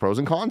there's pros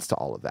and cons to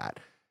all of that.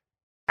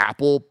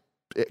 Apple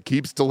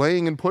keeps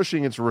delaying and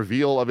pushing its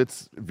reveal of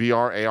its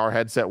VR, AR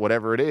headset,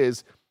 whatever it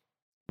is.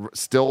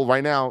 Still,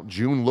 right now,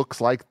 June looks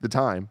like the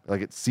time.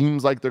 It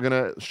seems like they're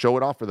gonna show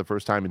it off for the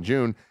first time in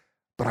June.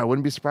 But I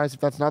wouldn't be surprised if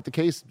that's not the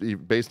case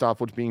based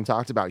off what's being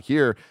talked about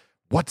here.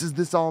 What does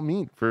this all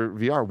mean for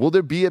VR? Will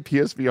there be a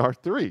PSVR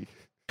 3?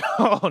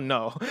 Oh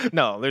no,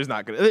 there's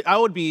not gonna. I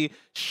would be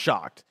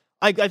shocked.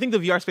 I think the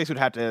VR space would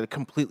have to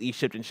completely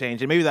shift and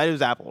change, and maybe that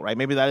is Apple, right?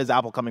 Maybe that is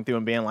Apple coming through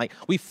and being like,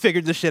 "We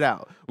figured this shit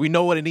out. We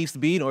know what it needs to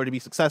be in order to be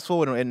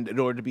successful and in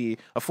order to be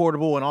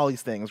affordable and all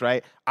these things,"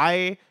 right?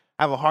 I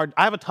have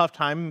a tough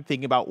time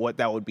thinking about what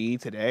that would be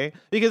today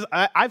because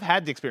I've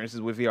had the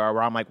experiences with VR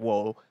where I'm like,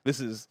 "Whoa,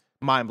 this is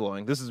mind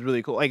blowing. This is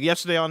really cool." Like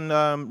yesterday on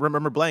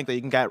Remember Blank that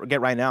you can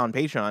get right now on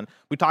Patreon,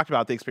 we talked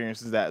about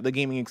the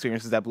gaming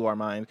experiences that blew our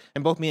mind,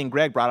 and both me and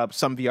Greg brought up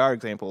some VR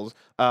examples.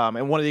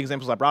 And one of the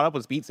examples I brought up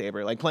was Beat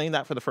Saber, like playing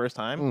that for the first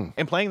time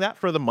and playing that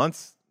for the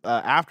months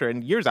after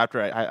and years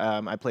after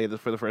I played this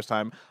for the first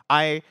time.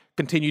 I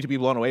continue to be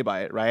blown away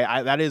by it.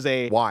 Right? That is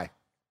Why?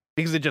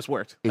 Because it just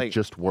worked. It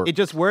just worked. It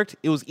just worked.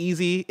 It was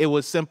easy. It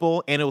was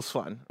simple, and it was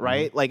fun.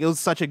 Right? Like it was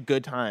such a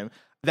good time.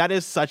 That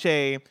is such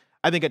a,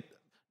 I think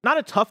not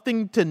a tough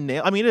thing to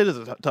nail. I mean, it is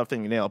a tough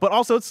thing to nail, but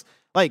also it's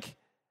like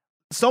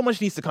so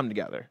much needs to come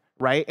together,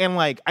 right? And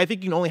like I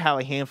think you can only have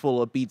a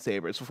handful of Beat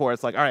Sabers before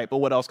it's like, all right, but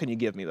what else can you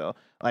give me though?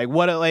 Like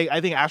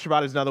I think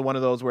Astrobot is another one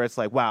of those where it's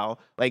like, wow,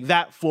 like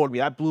that floored me,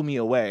 that blew me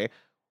away.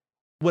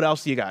 What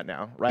else do you got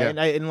now, right?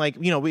 Yeah. And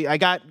I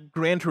got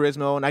Gran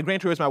Turismo, and Gran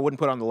Turismo I wouldn't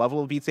put on the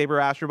level of Beat Saber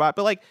or Astrobot,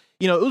 but like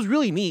it was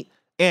really neat.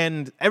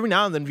 And every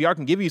now and then VR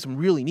can give you some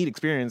really neat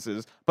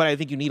experiences, but I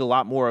think you need a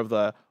lot more of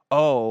the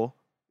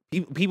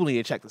people need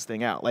to check this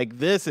thing out. Like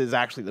this is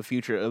actually the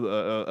future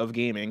of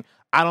gaming.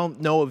 I don't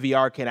know if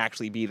VR can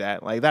actually be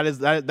that. Like that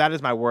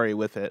is my worry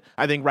with it.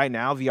 I think right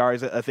now VR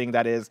is a thing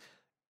that is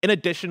an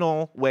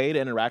additional way to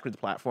interact with the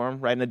platform,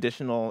 right? An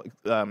additional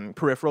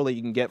peripheral that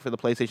you can get for the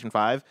PlayStation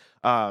 5.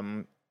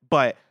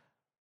 But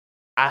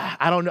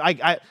I don't know.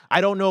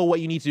 I don't know what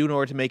you need to do in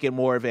order to make it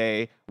more of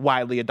a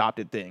widely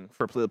adopted thing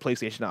for the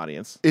PlayStation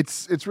audience.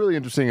 It's really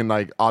interesting, and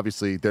like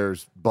obviously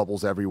there's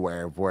bubbles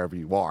everywhere wherever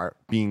you are.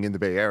 Being in the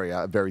Bay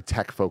Area, a very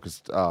tech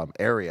focused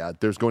area,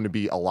 there's going to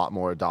be a lot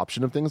more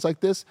adoption of things like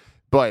this.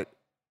 But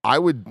I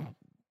would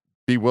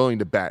be willing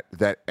to bet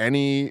that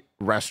any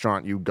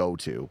restaurant you go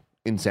to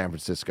in San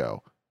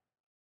Francisco,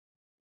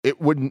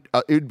 it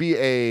would be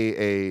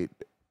a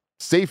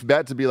safe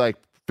bet to be like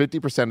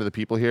 50% of the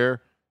people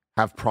here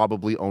have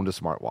probably owned a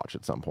smartwatch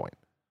at some point.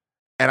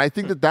 And I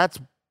think that that's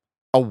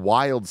a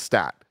wild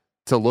stat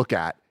to look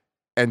at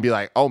and be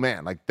like, oh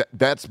man, like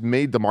that's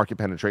made the market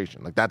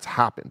penetration. Like that's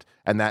happened.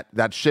 And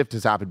that shift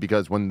has happened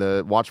because when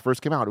the watch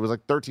first came out, it was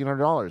like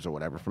 $1,300 or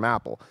whatever from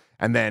Apple.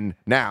 And then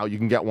now you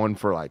can get one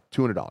for like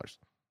 $200,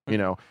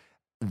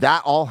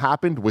 that all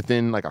happened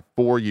within like a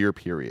 4-year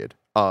period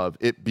of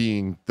it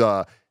being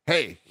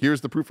hey,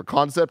 here's the proof of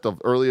concept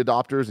of early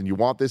adopters, and you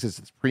want this as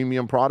its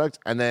premium product,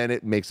 and then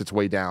it makes its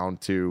way down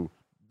to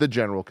the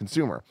general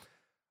consumer.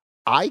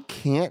 I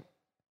can't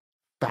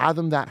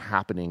fathom that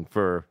happening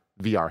for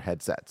VR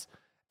headsets.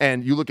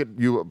 And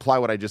you apply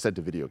what I just said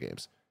to video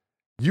games.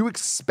 You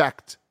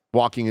expect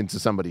walking into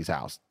somebody's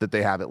house that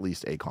they have at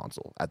least a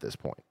console at this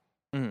point,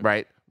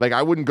 right? Like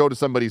I wouldn't go to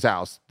somebody's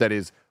house that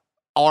is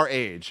our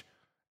age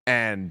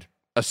and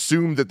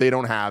assume that they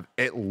don't have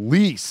at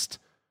least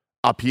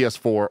a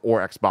PS4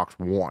 or Xbox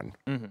One,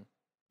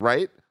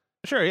 right?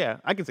 Sure, yeah,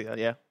 I can see that,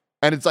 yeah.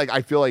 And it's like,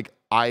 I feel like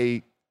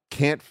I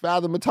can't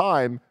fathom a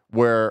time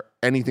where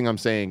anything I'm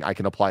saying I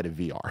can apply to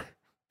VR.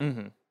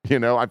 I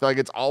feel like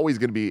it's always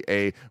going to be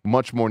a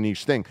much more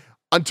niche thing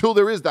until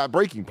there is that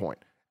breaking point.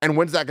 And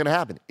when's that going to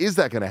happen? Is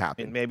that going to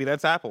happen? And maybe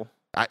that's Apple.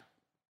 I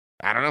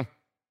don't know.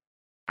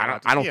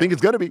 I don't think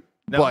it's going to be.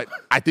 No. But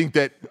I think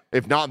that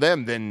if not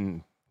them,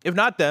 then... If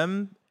not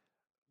them...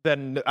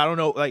 then I don't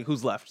know like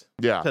who's left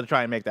to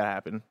try and make that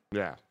happen.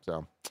 Yeah,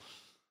 so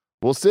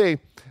we'll see.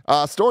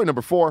 Story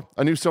number 4,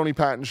 a new Sony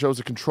patent shows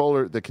a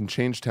controller that can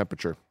change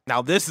temperature.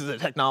 Now this is the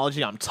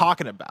technology I'm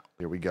talking about.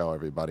 Here we go,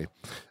 everybody.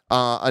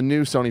 A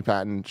new Sony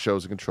patent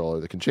shows a controller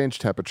that can change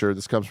temperature.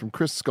 This comes from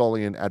Chris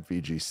Scullion at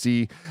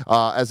VGC.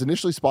 As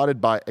initially spotted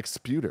by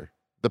Exputer,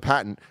 the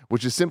patent,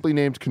 which is simply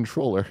named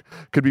controller,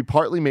 could be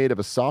partly made of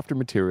a softer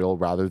material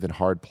rather than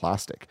hard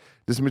plastic.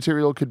 This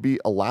material could be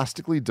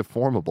elastically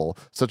deformable,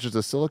 such as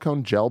a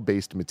silicone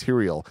gel-based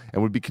material,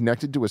 and would be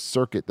connected to a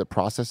circuit that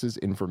processes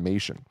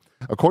information.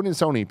 According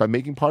to Sony, by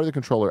making part of the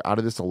controller out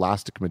of this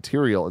elastic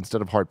material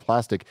instead of hard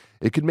plastic,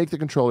 it could make the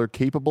controller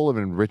capable of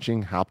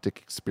enriching haptic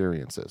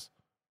experiences.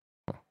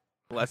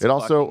 It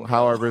also,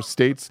 however,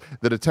 states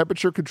that a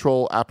temperature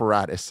control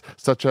apparatus,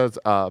 such as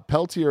a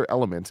Peltier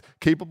element,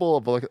 capable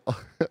of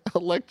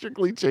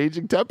electrically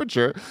changing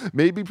temperature,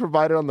 may be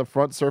provided on the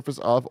front surface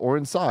of or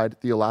inside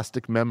the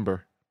elastic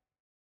member.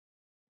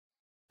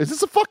 Is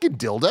this a fucking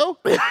dildo?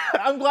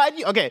 I'm glad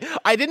you... Okay,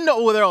 I didn't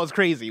know whether I was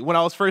crazy when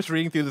I was first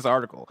reading through this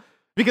article.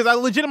 Because I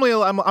legitimately...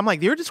 I'm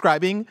like, you're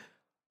describing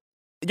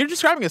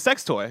a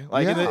sex toy,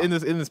 like in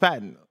this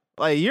patent.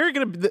 Like you're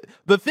gonna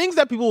the things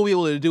that people will be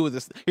able to do with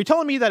this. You're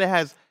telling me that it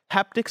has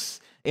haptics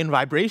and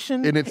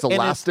vibration in its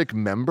elastic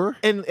member,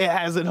 and it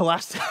has an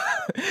elastic.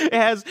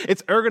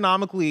 It's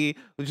ergonomically,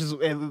 which is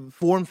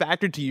form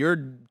factor to your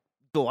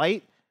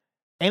delight,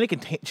 and it can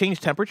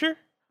change temperature.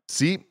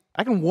 See,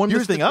 I can warm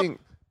this thing up.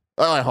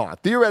 Hold on.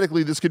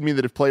 Theoretically, this could mean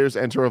that if players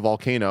enter a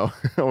volcano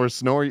or a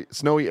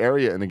snowy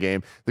area in a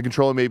game, the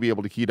controller may be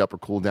able to heat up or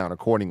cool down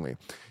accordingly.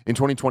 In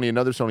 2020,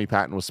 another Sony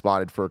patent was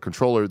spotted for a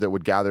controller that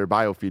would gather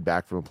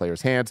biofeedback from a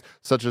player's hands,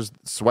 such as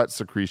sweat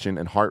secretion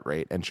and heart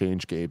rate, and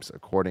change games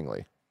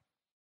accordingly.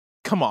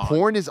 Come on.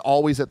 Porn is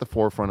always at the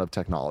forefront of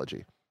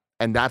technology,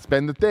 and that's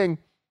been the thing.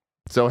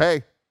 So,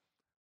 hey,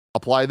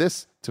 apply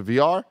this to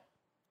VR.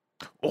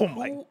 Oh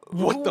my!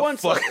 Who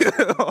wants fuck?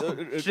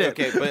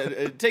 Okay,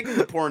 but taking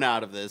the porn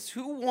out of this,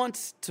 who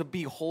wants to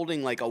be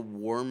holding like a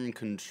warm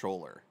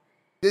controller?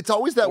 It's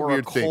always that or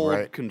weird a thing, cold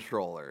right?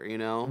 controller, you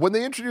know? When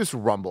they introduced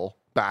Rumble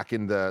back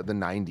in the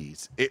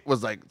 90s, it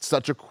was like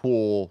such a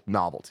cool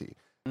novelty.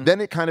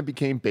 Then it kind of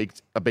became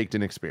a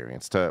baked-in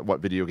experience to what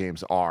video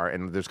games are,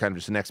 and there's kind of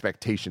just an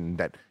expectation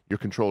that your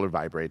controller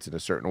vibrates in a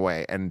certain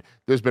way. And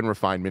there's been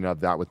refinement of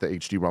that with the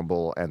HD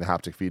Rumble and the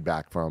haptic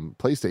feedback from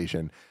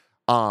PlayStation.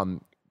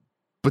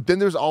 But then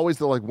there's always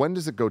the, like, when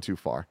does it go too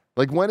far?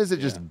 Like, when is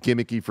it just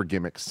gimmicky for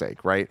gimmick's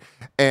sake, right?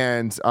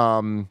 And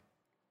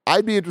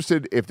I'd be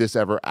interested if this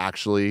ever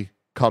actually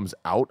comes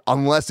out,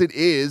 unless it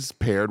is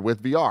paired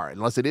with VR,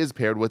 unless it is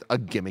paired with a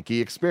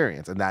gimmicky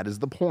experience. And that is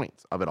the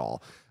point of it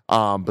all.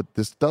 But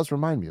this does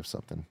remind me of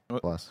something,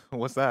 Plus.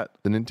 What's that?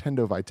 The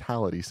Nintendo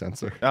Vitality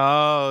sensor.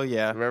 Oh,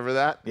 yeah. Remember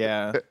that?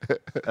 Yeah.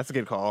 That's a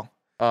good call.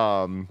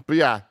 But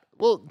yeah,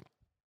 well,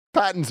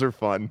 patents are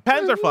fun.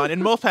 Patents are fun,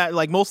 and most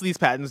of these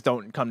patents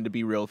don't come to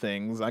be real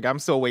things. Like, I'm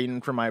still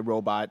waiting for my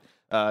robot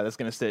that's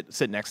gonna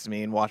sit next to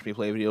me and watch me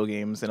play video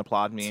games and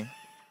applaud me.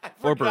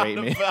 Or berate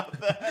me.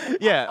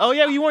 Yeah. Oh,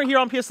 yeah. You weren't here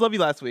on PS Love You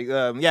last week.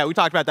 Yeah, we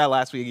talked about that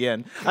last week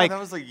again. God, like, that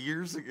was like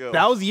years ago.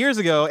 That was years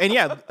ago. And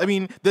yeah, I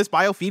mean, this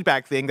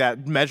biofeedback thing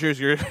that measures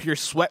your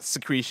sweat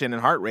secretion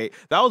and heart rate,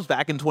 that was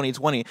back in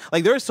 2020.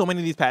 Like, there are so many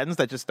of these patents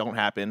that just don't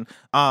happen.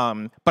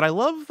 But I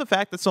love the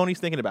fact that Sony's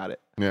thinking about it.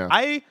 Yeah.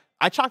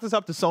 I chalk this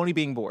up to Sony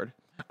being bored.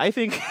 I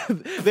think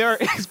they're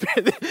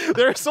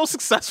so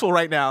successful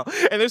right now,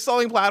 and they're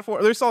selling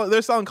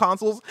they're selling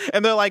consoles,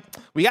 and they're like,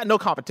 we got no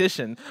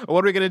competition.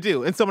 What are we gonna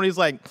do? And somebody's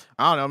like,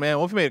 I don't know, man.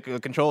 What if we made a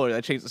controller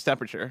that changes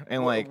temperature?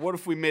 And what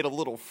if we made a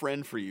little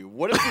friend for you?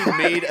 What if we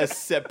made a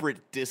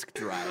separate disk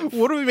drive?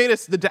 What if we made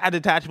a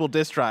detachable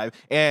disk drive,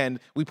 and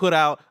we put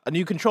out a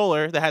new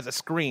controller that has a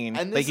screen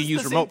and they can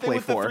use remote play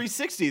with for? The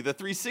 360. The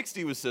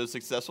 360 was so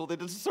successful they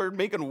just started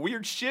making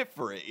weird shit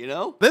for it. You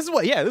know? This is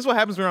what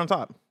happens when you're on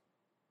top.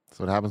 That's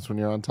what happens when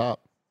you're on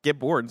top. Get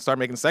bored and start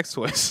making sex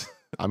toys.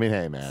 I mean,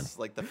 hey, man. It's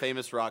like the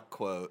famous rock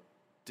quote.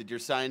 Did your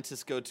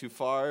scientists go too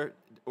far,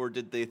 or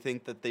did they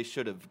think that they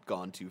should have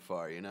gone too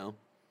far, you know?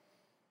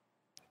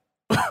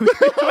 wait,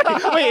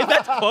 is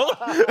that quote?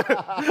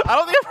 I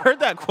don't think I've heard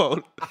that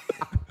quote.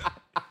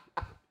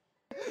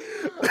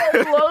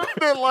 I love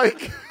that,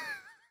 like,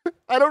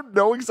 I don't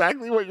know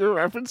exactly what you're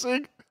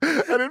referencing.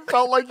 And it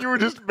felt like you were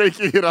just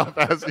making it up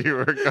as you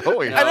were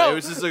going. No, I know. It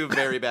was just a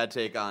very bad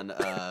take on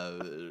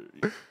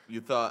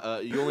you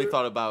only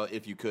thought about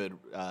if you could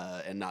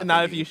and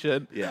not if you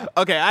should. Yeah.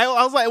 Okay. I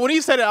was like, when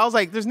you said it, I was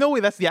like, there's no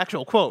way that's the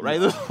actual quote, right?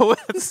 There's no way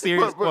that's a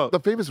serious quote. The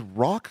famous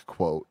rock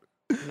quote.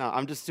 No,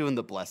 I'm just doing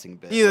the blessing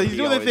bit. Yeah, he's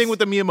doing the thing with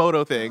the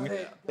Miyamoto thing.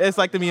 It's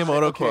like the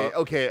Miyamoto quote.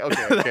 Okay.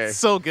 That's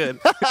so good.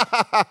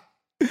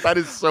 That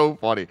is so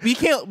funny. We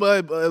can't.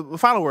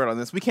 Final word on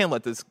this. We can't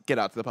let this get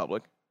out to the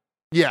public.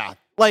 Yeah.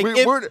 Like,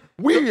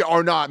 we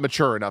are not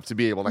mature enough to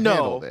be able to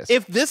handle this.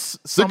 If this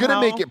They're going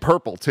to make it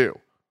purple, too.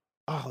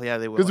 Oh, yeah,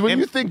 they will. Because when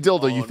you think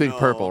dildo, you think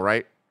purple,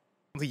 right?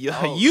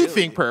 You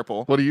think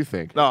purple. What do you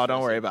think? No,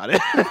 don't worry about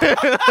it.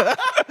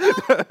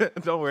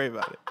 Don't worry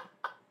about it.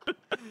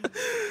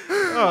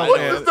 What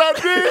does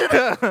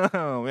that mean?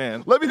 Oh,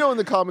 man. Let me know in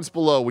the comments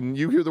below, when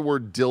you hear the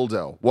word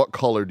dildo, what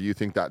color do you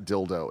think that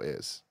dildo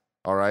is?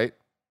 All right?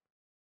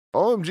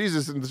 OMG,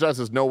 Jesus in the chat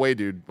says, no way,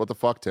 dude. What the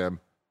fuck,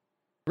 Tim?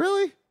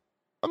 Really?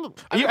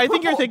 I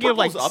think you're thinking of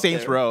like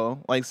Saints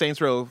Row. Like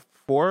Saints Row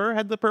 4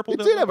 had the purple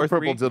dildo. It did have a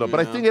purple dildo, but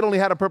I think it only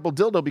had a purple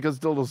dildo because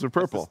dildos are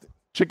purple.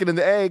 Chicken and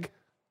the egg,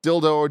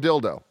 dildo or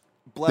dildo.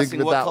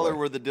 Blessing, what color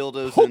were the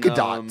dildos polka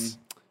dots.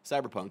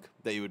 Cyberpunk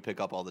that you would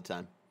pick up all the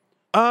time?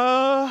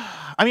 I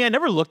mean, I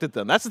never looked at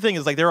them. That's the thing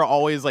is like they were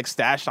always like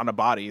stashed on a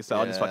body, so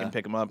I'll just fucking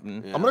pick them up.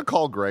 And I'm gonna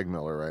call Greg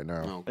Miller right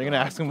now. Oh, you're gonna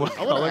ask him what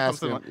color comes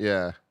to mind?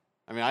 Yeah.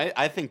 I mean,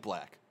 I think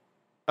black.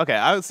 Okay,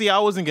 I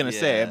wasn't gonna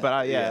say it,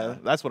 but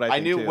that's what I think. I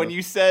knew too. when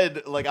you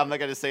said like I'm not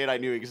gonna say it. I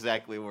knew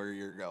exactly where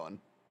you're going.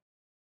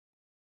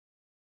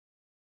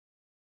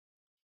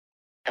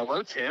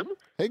 Hello, Tim.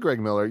 Hey, Greg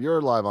Miller, you're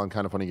live on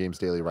Kind of Funny Games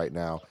Daily right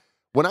now.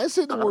 When I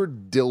say the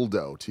word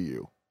dildo to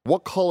you,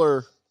 what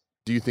color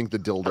do you think the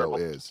dildo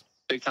is?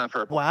 Big time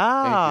purple.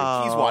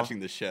 Wow, He's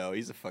watching the show.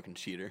 He's a fucking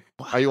cheater.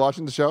 Are you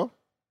watching the show?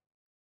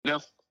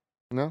 No.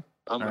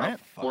 I'm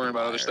worrying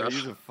about other stuff.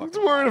 He's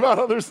worried about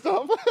other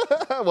stuff.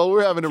 Well,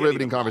 we're having a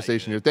riveting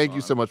conversation here. Thank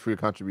you so much for your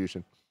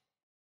contribution.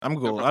 I'm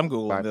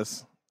Googling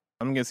this.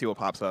 I'm gonna see what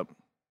pops up.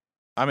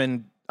 I'm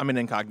in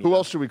incognito. Who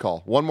else should we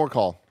call? One more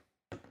call.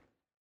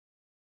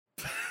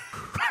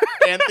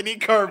 Anthony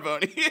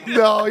Carboni.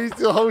 No, he's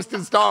still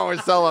hosting Star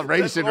Wars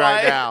Celebration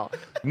right now.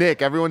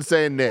 Nick, everyone's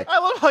saying Nick. I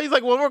love how he's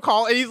like, when we're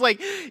calling, and he's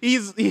like,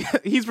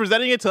 he's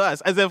presenting it to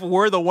us as if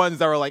we're the ones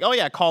that were like, oh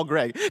yeah, call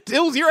Greg. It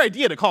was your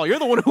idea to call. You're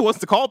the one who wants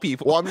to call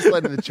people. Well, I'm just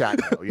letting the chat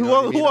know. You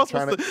know who else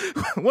wants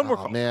to? One more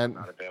call. Man,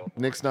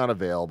 Nick's not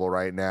available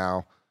right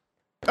now.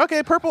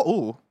 Okay, purple.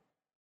 Ooh.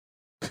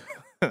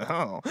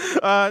 No,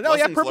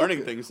 yeah, purple.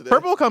 Learning things today.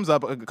 Purple comes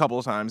up a couple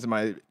of times in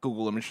my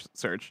Google image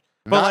search,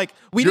 but like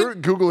your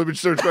Google image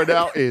search right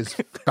now is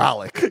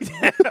phallic.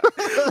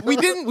 we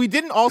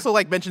didn't also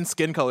like mention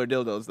skin color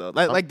dildos though.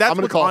 Like that's I'm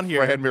gonna what's call on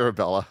here. Fran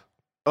Mirabella.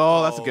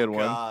 Oh, that's a good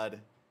one. God.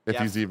 If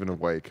he's even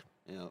awake.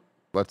 Yeah.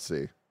 Let's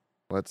see.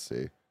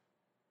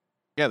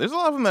 Yeah, there's a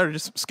lot of them that are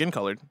just skin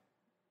colored.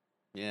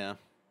 Yeah.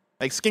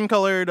 Like skin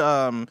colored,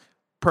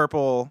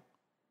 purple,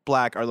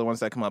 black are the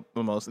ones that come up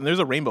the most. And there's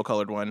a rainbow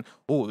colored one.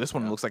 Oh, this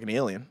one looks like an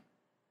alien.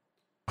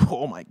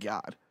 Oh my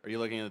god. Are you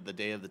looking at the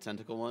Day of the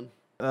Tentacle one?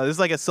 This is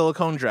like a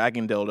silicone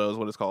dragon dildo is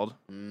what it's called.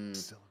 Again.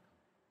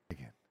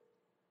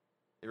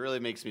 It really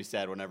makes me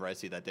sad whenever I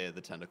see that Day of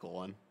the Tentacle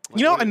one. Like,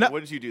 You know,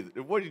 what did you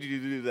do? What did you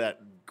do to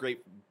that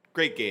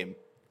great game?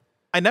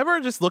 I never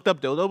just looked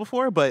up dildo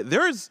before, but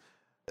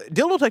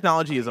dildo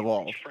technology has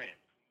evolved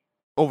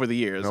over the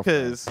years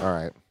because all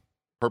right,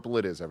 purple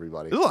it is,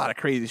 everybody. there's a lot of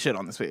crazy shit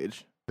on this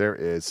page. There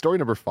is story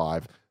number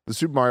 5. The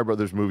Super Mario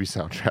Brothers movie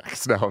soundtrack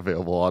is now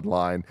available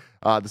online.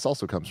 This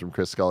also comes from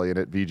Chris Scullion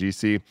at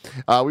VGC.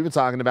 We've been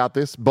talking about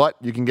this, but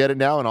you can get it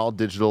now on all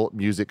digital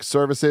music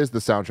services. The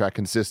soundtrack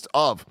consists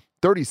of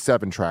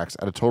 37 tracks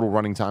at a total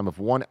running time of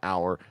 1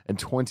 hour and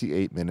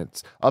 28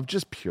 minutes of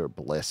just pure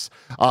bliss.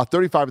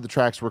 35 of the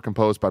tracks were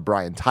composed by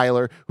Brian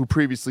Tyler, who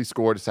previously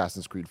scored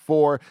Assassin's Creed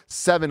 4,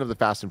 7 of the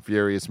Fast and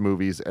Furious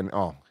movies, and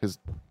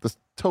the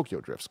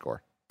Tokyo Drift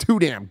score. Too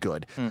damn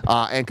good.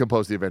 And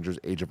composed the Avengers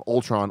Age of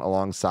Ultron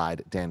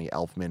alongside Danny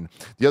Elfman.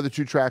 The other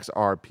 2 tracks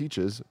are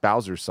Peaches,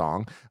 Bowser's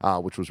song,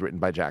 which was written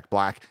by Jack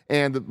Black,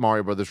 and the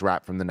Mario Brothers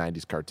rap from the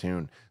 90s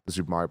cartoon, The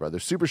Super Mario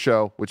Brothers Super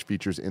Show, which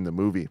features in the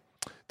movie.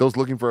 Those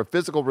looking for a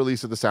physical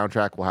release of the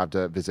soundtrack will have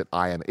to visit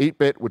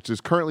IM8bit, which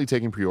is currently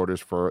taking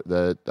pre-orders for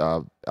the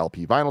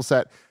LP vinyl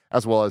set,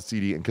 as well as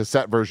CD and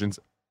cassette versions,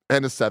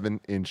 and a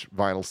 7-inch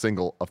vinyl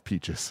single of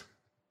Peaches.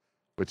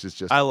 Which is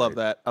just I love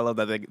that. I love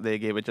that they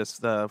gave it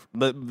just the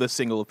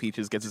single of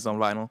Peaches gets its own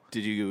vinyl.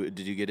 Did you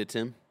get it,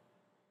 Tim?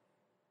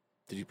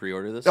 Did you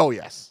pre-order this? Oh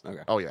yes.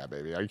 Okay. Oh yeah,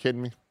 baby. Are you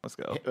kidding me? Let's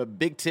go. A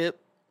big tip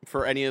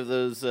for any of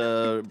those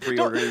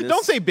pre-ordering this.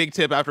 Don't say big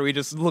tip after we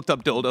just looked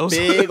up dildos.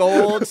 Big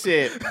old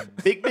tip.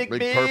 Big purple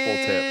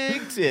tip.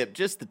 Big tip.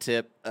 Just the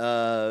tip.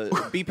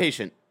 Be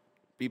patient.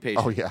 Be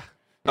patient. Oh yeah.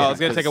 Oh, it's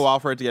gonna take a while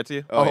for it to get to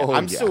you.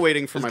 I'm still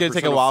waiting for It's my gonna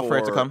take a Persona while for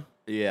it to 4. come.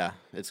 Yeah,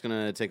 it's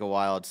gonna take a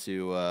while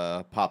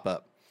to pop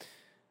up.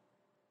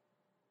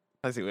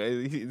 I see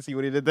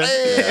what he did there.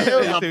 Hey,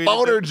 it was a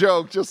boner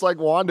joke, just like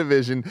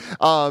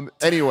WandaVision.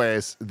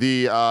 Anyways,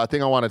 the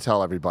thing I want to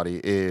tell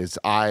everybody is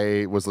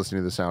I was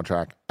listening to the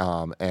soundtrack,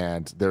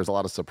 and there's a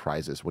lot of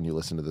surprises when you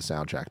listen to the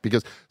soundtrack,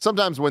 because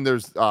sometimes when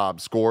there's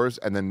scores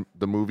and then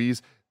the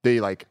movies, they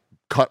like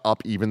cut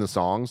up even the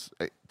songs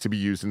to be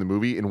used in the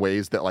movie in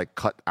ways that like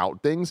cut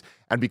out things.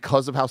 And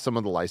because of how some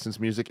of the licensed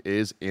music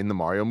is in the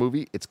Mario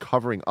movie, it's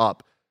covering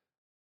up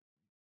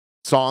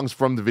songs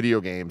from the video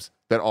games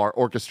that are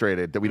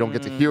orchestrated that we don't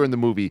get to hear in the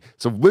movie.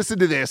 So listen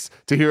to this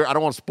to hear. I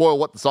don't want to spoil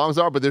what the songs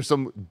are, but there's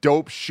some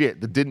dope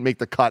shit that didn't make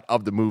the cut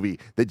of the movie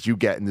that you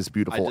get in this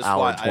beautiful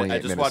hour and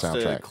 28 minute soundtrack. I just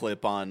watched a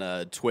clip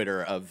on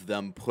Twitter of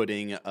them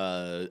putting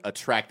a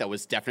track that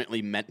was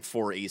definitely meant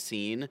for a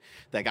scene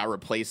that got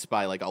replaced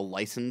by like a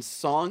licensed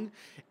song,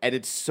 and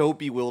it's so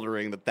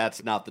bewildering that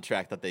that's not the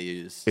track that they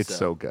used. It's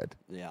so good.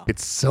 Yeah.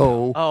 It's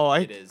so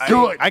it is.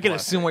 good. I can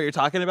assume what you're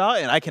talking about,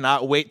 and I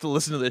cannot wait to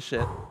listen to this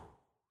shit.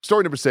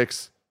 Story number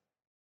 6.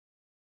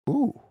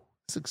 Ooh,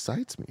 this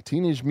excites me.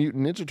 Teenage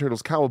Mutant Ninja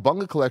Turtles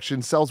Cowabunga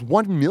Collection sells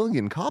 1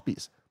 million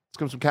copies. This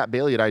comes from Kat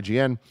Bailey at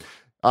IGN.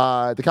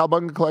 The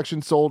Cowabunga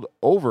Collection sold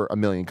over 1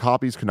 million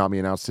copies, Konami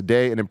announced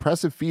today, an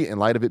impressive feat in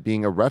light of it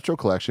being a retro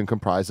collection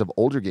comprised of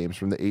older games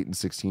from the 8 and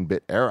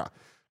 16-bit era.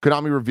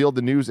 Konami revealed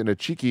the news in a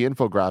cheeky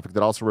infographic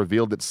that also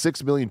revealed that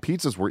 6 million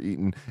pizzas were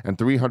eaten and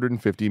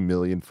 350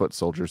 million foot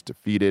soldiers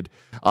defeated.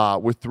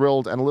 We're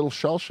thrilled and a little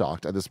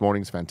shell-shocked at this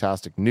morning's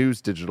fantastic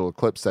news, Digital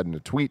Eclipse said in a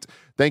tweet.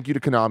 Thank you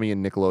to Konami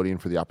and Nickelodeon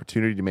for the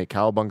opportunity to make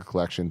Cowabunga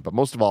Collection, but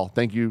most of all,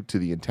 thank you to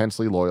the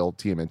intensely loyal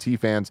TMNT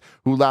fans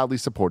who loudly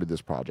supported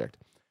this project.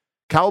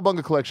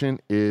 Cowabunga Collection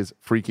is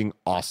freaking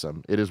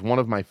awesome. It is one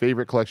of my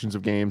favorite collections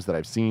of games that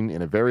I've seen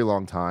in a very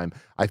long time.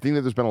 I think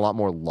that there's been a lot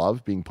more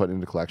love being put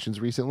into collections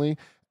recently,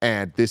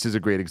 and this is a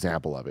great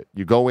example of it.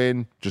 You go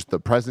in, just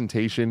the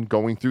presentation,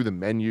 going through the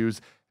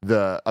menus,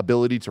 the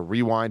ability to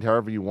rewind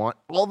however you want,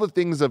 all the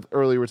things of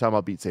earlier we were talking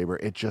about Beat Saber,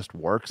 it just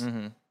works.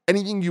 Mm-hmm.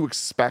 Anything you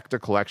expect a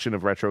collection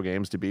of retro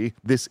games to be,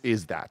 this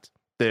is that.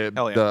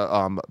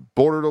 The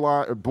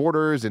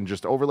borders and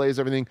just overlays,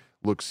 everything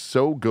looks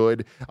so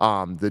good.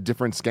 The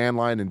different scan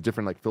line and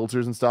different like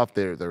filters and stuff,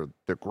 they're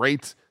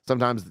great.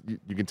 Sometimes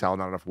you can tell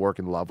not enough work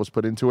and love was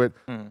put into it.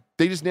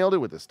 They just nailed it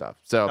with this stuff.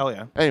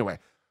 So anyway,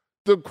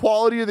 the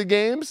quality of the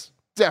games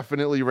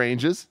definitely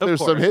ranges.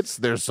 There's some hits,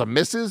 there's some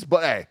misses,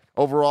 but hey,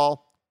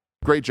 overall,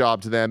 great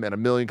job to them, and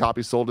 1 million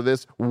copies sold to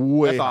this,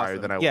 way higher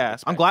than I would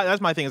expect. I'm glad.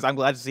 That's my thing. I'm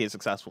glad to see it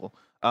successful.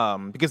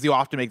 Because you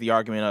often make the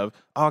argument of,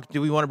 oh,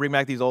 do we want to bring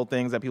back these old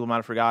things that people might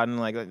have forgotten?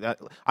 Like that.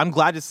 I'm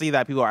glad to see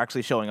that people are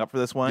actually showing up for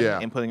this one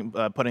and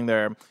putting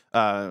their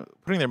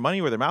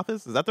money where their mouth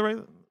is. Is that the right?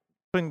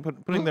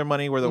 Putting their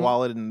money where their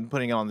wallet and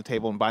putting it on the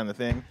table and buying the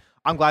thing.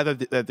 I'm glad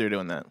that they're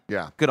doing that.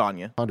 Yeah, good on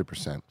you.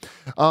 100%.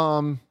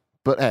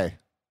 But hey,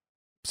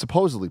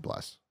 supposedly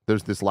blessed.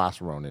 There's this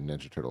last Ronin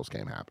Ninja Turtles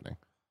game happening.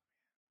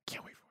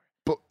 Can't wait for it.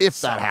 But if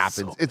that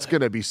happens, it's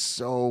going to be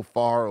so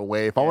far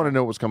away. If I want to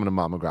know what's coming to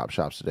mom and grab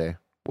shops today,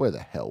 where the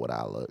hell would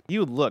I look? You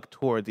would look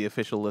toward the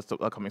official list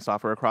of upcoming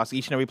software across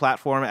each and every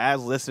platform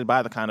as listed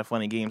by the Kind of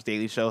Funny Games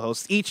Daily Show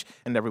hosts each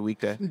and every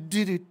weekday.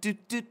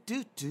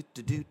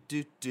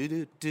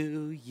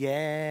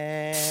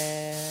 Yeah.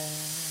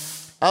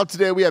 Out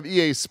today, we have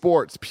EA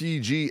Sports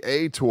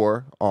PGA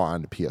Tour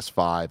on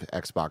PS5,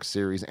 Xbox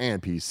Series,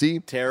 and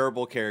PC.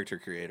 Terrible character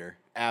creator.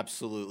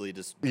 Absolutely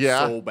just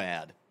so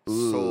bad.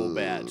 Ooh. So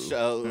bad.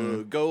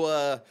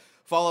 Go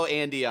follow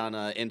Andy on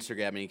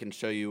Instagram, and he can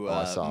show you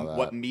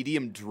what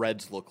medium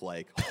dreads look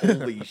like.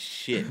 Holy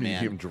shit, man.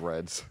 Medium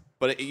dreads.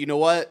 But you know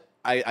what?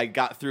 I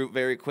got through it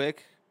very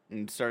quick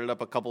and started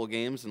up a couple of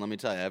games, and let me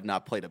tell you, I have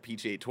not played a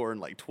PGA Tour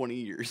in like 20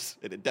 years.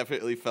 And it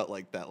definitely felt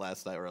like that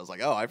last night where I was like,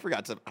 oh, I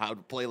forgot how to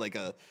play like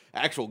a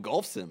actual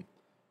golf sim.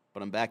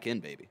 But I'm back in,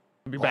 baby.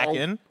 You're back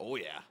in? Oh,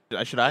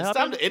 yeah. Should I?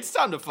 It's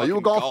time to fucking Are you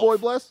a golf boy,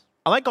 Bless?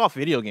 I like golf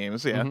video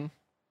games, yeah. Mm-hmm.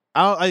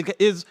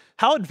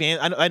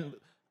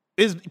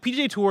 Is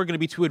PGA Tour going to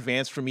be too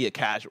advanced for me at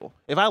casual?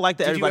 If I like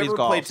that everybody's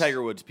golf. Did you ever play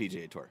Tiger Woods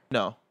PGA Tour?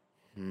 No.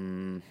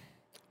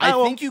 I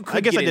think you could.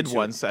 I guess I did into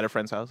once at a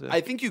friend's house. Yeah.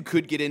 I think you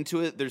could get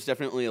into it. There's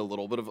definitely a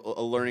little bit of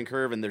a learning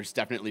curve, and there's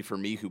definitely for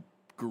me who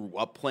grew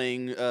up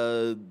playing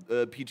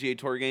PGA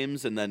Tour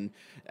games and then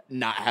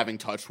not having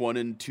touched one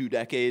in 2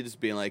 decades,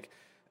 being like,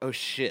 oh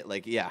shit,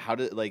 like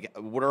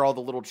what are all the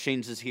little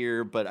changes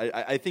here? But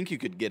I think you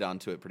could get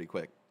onto it pretty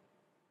quick.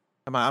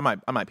 I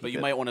might. But you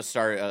might want to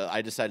start.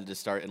 I decided to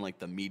start in like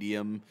the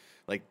medium,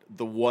 like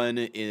the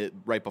one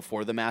right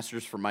before the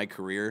Masters for my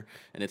career,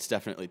 and it's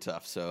definitely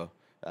tough. So.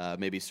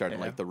 Maybe start in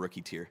like the rookie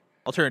tier.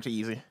 I'll turn it to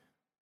easy.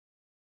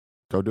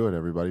 Go do it,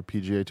 everybody.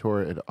 PGA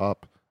Tour it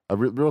up.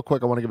 Real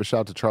quick, I want to give a shout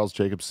out to Charles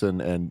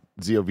Jacobson and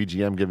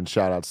ZOVGM giving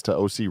shout outs to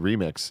OC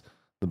Remix,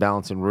 the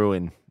Balance and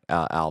Ruin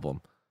album.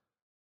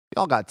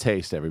 Y'all got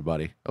taste,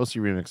 everybody. OC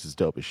Remix is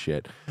dope as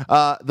shit.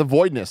 The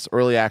Voidness,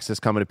 early access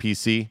coming to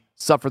PC.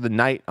 Suffer the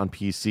Night on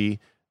PC.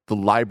 The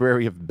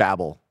Library of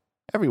Babel,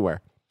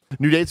 everywhere.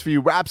 New dates for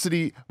you.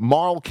 Rhapsody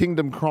Marl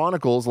Kingdom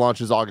Chronicles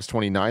launches August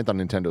 29th on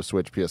Nintendo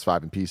Switch,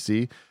 PS5, and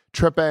PC.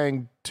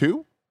 Trepang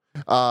 2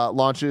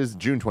 launches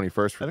June 21st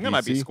for PC. I think that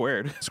might be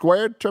Squared.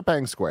 Squared?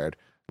 Trepang Squared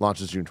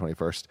launches June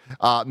 21st.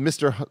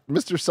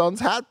 Mr. Sun's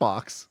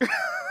Hatbox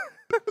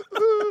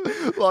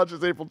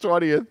launches April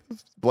 20th.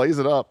 Blaze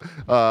it up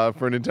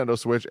for Nintendo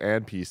Switch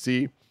and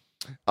PC.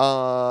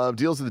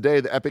 Deals of the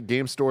day. The Epic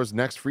Game Store's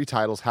next free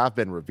titles have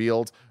been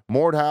revealed.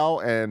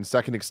 Mordhau and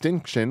Second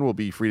Extinction will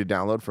be free to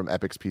download from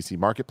Epic's PC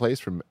Marketplace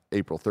from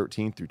April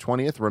 13th through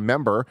 20th.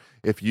 Remember,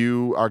 if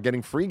you are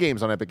getting free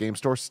games on Epic Game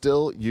Store,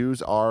 still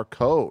use our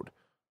code.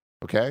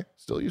 Okay?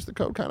 Still use the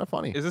code. Kind of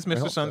funny. Is this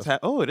Mr. Sun's Hat?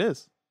 Oh, it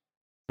is.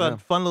 Fun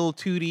little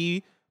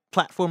 2D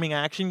platforming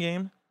action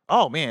game.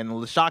 Oh, man.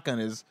 The shotgun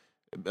is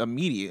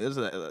immediate.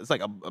 It's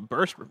like a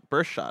burst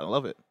shot. I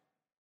love it.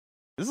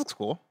 This looks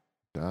cool.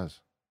 It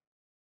does.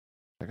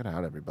 Check it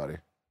out, everybody.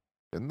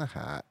 Get in the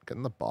hat. Get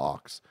in the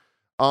box.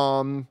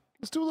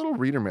 Let's do a little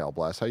reader mail,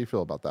 Bless. How you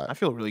feel about that? I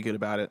feel really good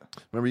about it.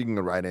 Remember, you can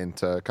go right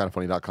into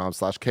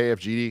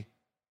kindoffunny.com/KFGD,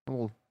 and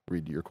we'll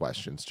read your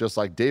questions. Just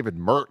like David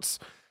Mertz.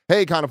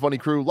 Hey, Kind of Funny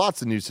crew.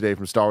 Lots of news today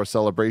from Star Wars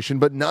Celebration,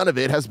 but none of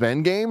it has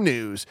been game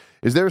news.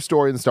 Is there a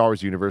story in the Star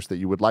Wars universe that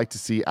you would like to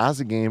see as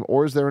a game,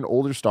 or is there an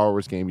older Star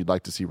Wars game you'd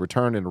like to see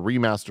return in a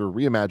remaster,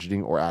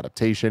 reimagining, or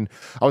adaptation?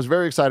 I was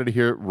very excited to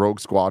hear Rogue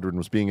Squadron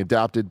was being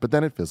adapted, but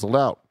then it fizzled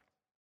out.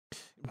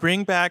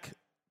 Bring back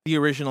the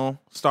original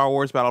Star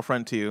Wars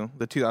Battlefront 2,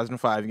 the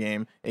 2005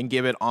 game, and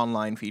give it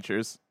online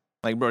features.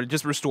 Like, bro,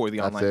 just restore the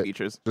online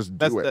features. Just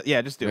do it.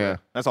 Just do it.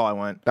 That's all I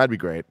want. That'd be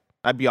great.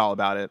 I'd be all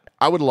about it.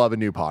 I would love a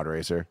new pod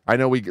racer. I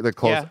know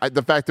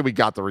the fact that we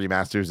got the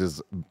remasters is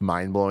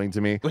mind blowing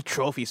to me. With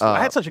trophies, I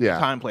had such a good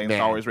time playing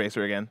Star Wars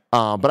Racer again.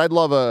 But I'd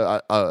love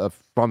a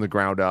from the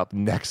ground up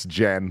next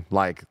gen.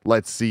 Like,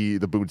 let's see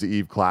the Boons of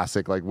Eve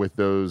classic, like with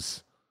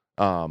those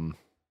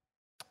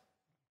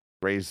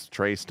raised,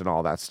 traced, and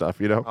all that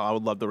stuff. You know, I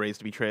would love the raised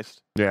to be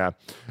traced. Yeah,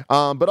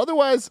 but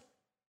otherwise,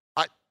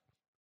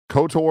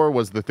 KOTOR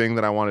was the thing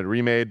that I wanted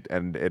remade,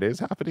 and it is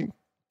happening? ?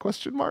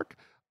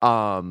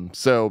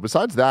 So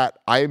besides that,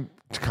 I'm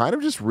kind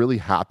of just really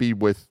happy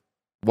with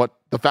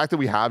the fact that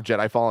we have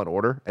Jedi Fallen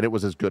Order, and it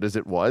was as good as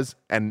it was,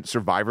 and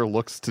Survivor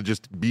looks to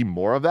just be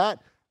more of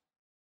that.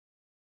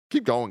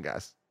 Keep going,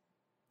 guys.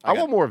 I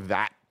want more of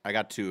that. I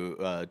got two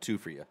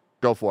for you.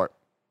 Go for it.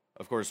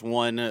 Of course,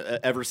 one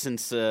ever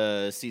since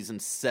season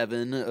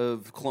 7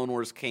 of Clone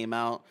Wars came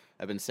out,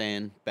 I've been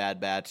saying Bad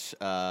Batch,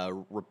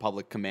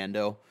 Republic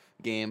Commando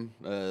game.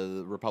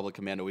 Republic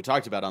Commando we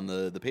talked about on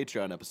the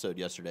Patreon episode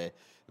yesterday.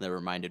 That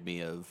reminded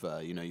me of,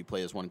 you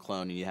play as one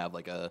clone and you have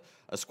like a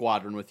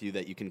squadron with you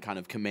that you can kind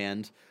of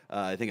command.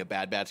 I think a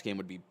Bad Batch game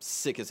would be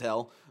sick as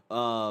hell.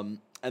 And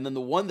then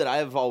the one that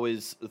I've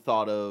always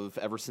thought of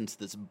ever since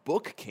this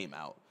book came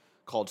out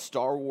called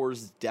Star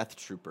Wars Death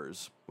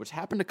Troopers, which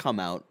happened to come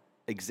out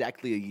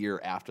exactly a year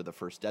after the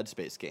first Dead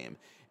Space game.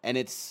 And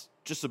it's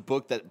just a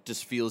book that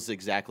just feels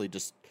exactly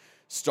just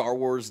Star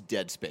Wars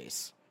Dead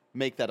Space.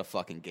 Make that a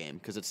fucking game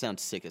because it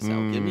sounds sick as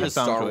hell. Give me a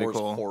Star Wars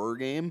horror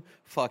game.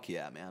 Fuck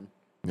yeah, man.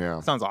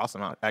 Yeah. Sounds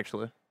awesome,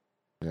 actually.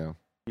 Yeah.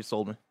 You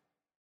sold me.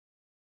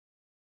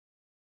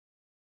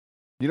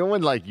 You know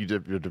when like you're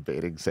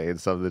debating saying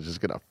something that's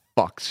just gonna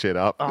fuck shit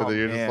up, and then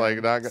you're just like,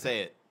 not gonna... Say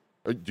it.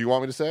 Do you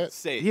want me to say it?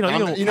 Say it.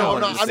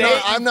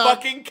 I'm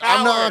not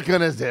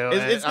gonna do it.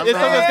 It's something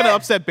that's gonna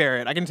upset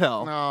Barrett. I can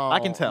tell. No, I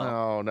can tell.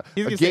 No.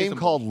 A game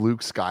called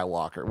Luke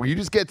Skywalker, where you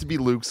just get to be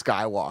Luke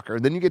Skywalker,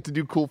 and then you get to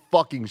do cool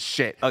fucking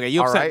shit. Okay,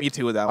 you upset me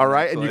too with that one. All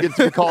right, and you get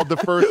to be called the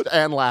first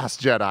and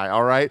last Jedi.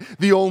 All right,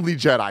 the only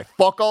Jedi.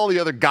 Fuck all the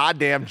other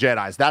goddamn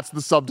Jedis. That's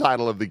the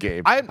subtitle of the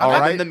game. All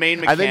right, and the main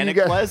mechanic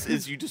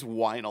is you just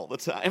whine all the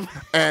time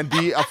and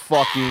be a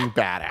fucking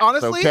badass.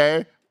 Honestly,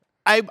 okay.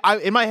 I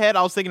in my head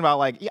I was thinking about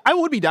like I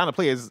would be down to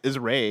play as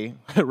Rey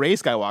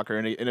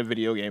Skywalker in a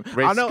video game.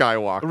 Rey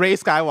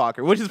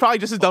Skywalker, which is probably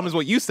just as dumb as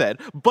what you said.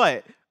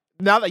 But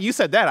now that you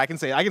said that, I can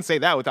say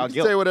that without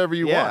guilt. Say whatever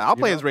you want. Yeah, I'll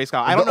play as Rey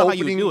Skywalker. I don't know how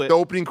you would do it. The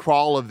opening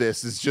crawl of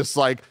this is just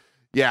like,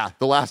 yeah,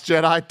 The Last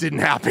Jedi didn't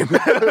happen.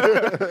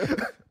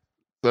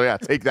 So yeah,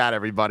 take that,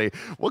 everybody.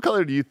 What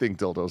color do you think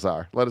dildos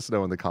are? Let us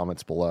know in the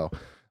comments below.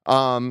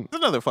 There's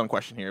another fun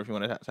question here if you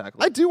want to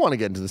tackle it. I do want to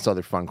get into this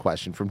other fun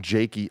question from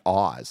Jakey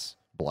Oz.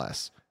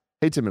 Bless.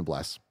 Hey, Tim and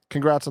Bless.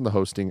 Congrats on the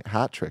hosting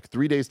hat trick.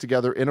 3 days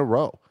together in a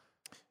row.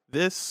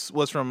 This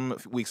was from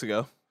weeks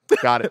ago.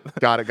 Got it.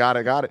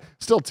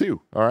 Still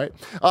 2. All right.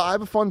 I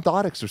have a fun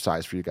thought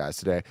exercise for you guys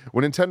today.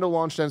 When Nintendo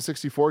launched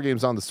N64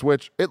 games on the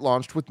Switch, it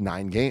launched with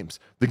 9 games.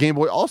 The Game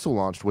Boy also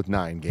launched with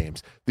 9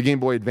 games. The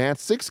Game Boy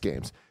Advance, 6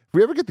 games. If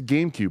we ever get the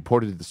GameCube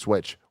ported to the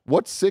Switch,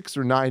 what 6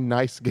 or 9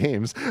 nice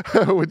games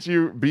would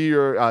you be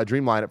your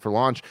dream lineup for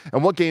launch?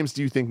 And what games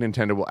do you think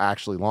Nintendo will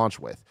actually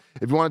launch with?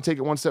 If you want to take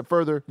it one step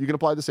further, you can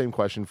apply the same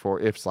question for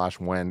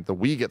if/when the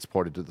Wii gets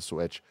ported to the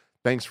Switch.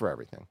 Thanks for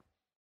everything.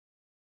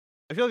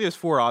 I feel like there's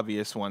 4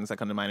 obvious ones that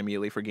come to mind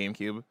immediately for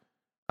GameCube.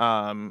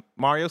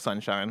 Mario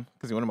Sunshine,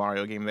 because you want a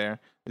Mario game there.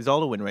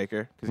 Zelda Wind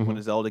Waker, because you want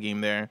a Zelda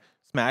game there.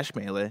 Smash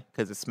Melee,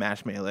 because it's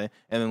Smash Melee.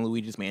 And then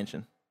Luigi's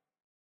Mansion.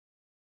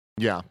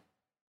 Yeah.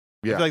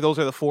 I feel like those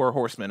are the 4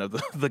 horsemen of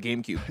the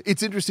GameCube.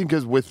 It's interesting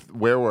because with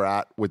where we're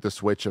at with the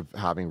Switch of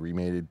having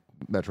remade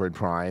Metroid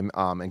Prime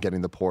and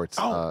getting the ports,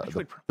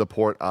 the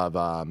port of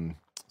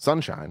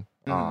Sunshine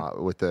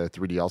with the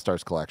 3D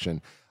All-Stars collection,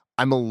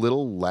 I'm a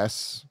little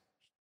less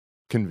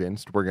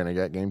convinced we're going to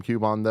get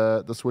GameCube on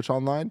the Switch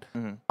Online,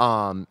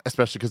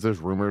 especially because there's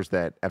rumors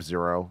that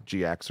F-Zero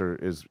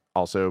GX is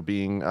also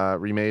being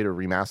remade or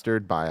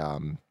remastered by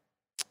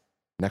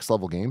Next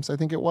Level Games, I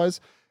think it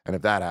was. And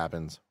if that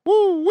happens,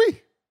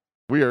 woo-wee!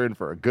 We are in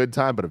for a good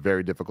time, but a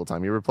very difficult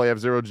time. You ever play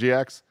F-Zero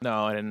GX?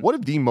 No, I didn't. One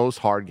of the most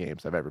hard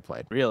games I've ever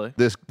played. Really?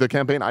 The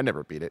campaign, I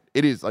never beat it.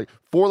 It is like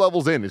 4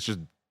 levels in. It's just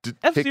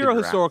F-Zero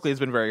historically has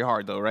been very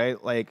hard, though,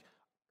 right? Like,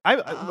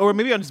 or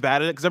maybe I'm just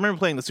bad at it because I remember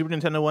playing the Super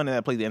Nintendo one and I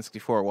played the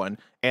N64 one,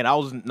 and I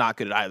was not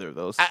good at either of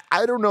those.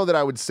 I don't know that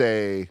I would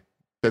say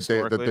that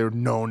they're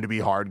known to be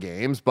hard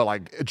games, but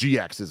like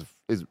GX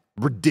is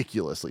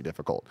ridiculously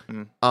difficult,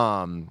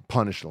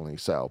 punishingly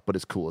so. But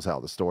it's cool as hell.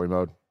 The story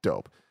mode,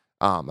 dope.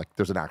 Like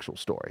there's an actual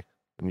story,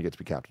 and you get to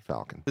be Captain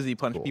Falcon. Does he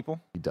punch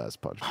people? He does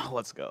punch people. Oh,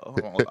 let's go.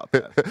 I'm all about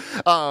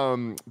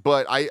that.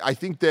 But I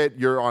think that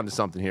you're onto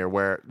something here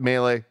where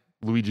Melee,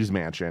 Luigi's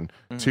Mansion,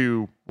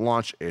 2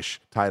 launch-ish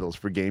titles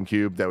for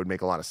GameCube that would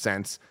make a lot of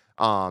sense.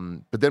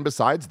 But then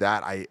besides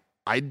that,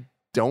 I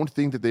don't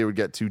think that they would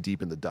get too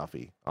deep in the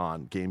Duffy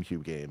on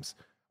GameCube games.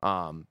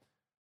 I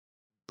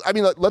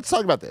mean, let's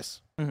talk about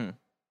this.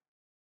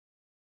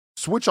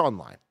 Switch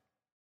Online,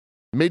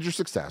 major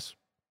success.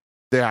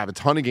 They have a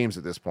ton of games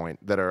at this point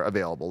that are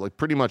available. Like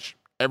pretty much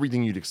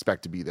everything you'd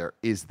expect to be there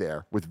is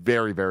there, with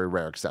very, very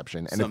rare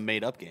exception. And some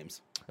made-up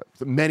games.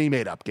 Many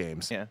made-up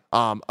games. Yeah.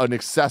 An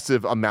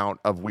excessive amount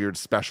of weird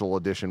special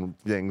edition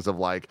things of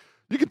like,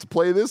 you get to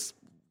play this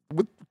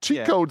with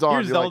cheat codes on.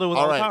 Here's Zelda with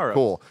all the power-ups.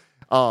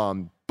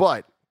 Cool.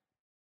 But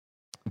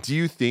do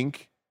you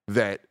think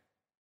that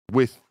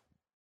with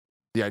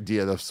the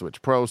idea of the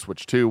Switch Pro,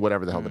 Switch 2,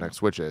 whatever the hell the next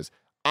Switch is,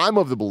 I'm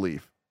of the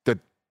belief that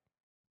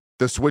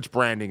the Switch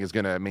branding is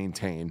going to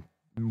maintain,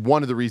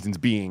 one of the reasons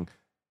being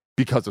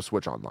because of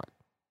Switch Online.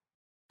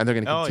 And they're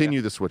going to continue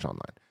the Switch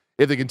Online.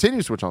 If they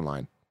continue Switch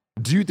Online,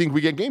 do you think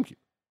we get GameCube?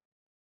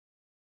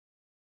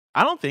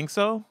 I don't think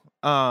so.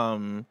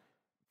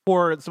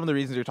 For some of the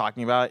reasons you're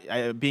talking about,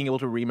 being able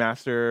to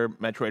remaster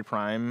Metroid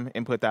Prime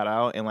and put that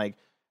out, and like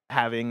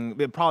having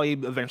probably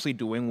eventually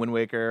doing Wind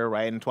Waker,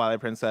 right, and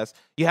Twilight Princess,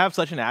 you have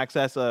such an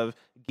access of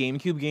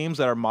GameCube games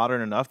that are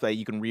modern enough that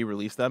you can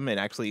re-release them and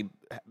actually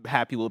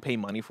have people pay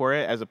money for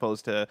it, as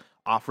opposed to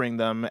offering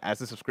them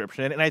as a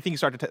subscription. And I think you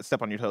start to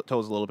step on your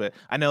toes a little bit.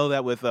 I know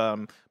that with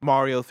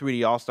Mario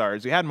 3D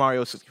All-Stars, you had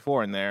Mario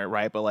 64 in there,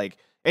 right? But like,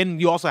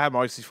 and you also have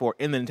Mario 64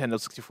 in the Nintendo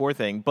 64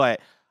 thing. But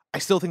I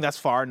still think that's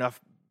far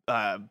enough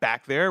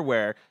back there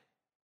where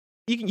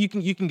you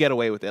can get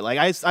away with it. Like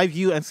I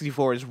view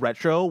N64 as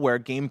retro, where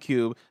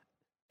GameCube,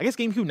 I guess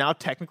GameCube now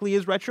technically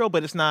is retro,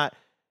 but it's not.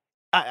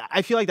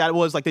 I feel like that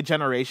was like that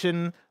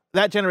generation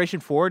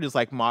forward is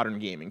like modern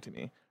gaming to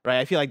me, right?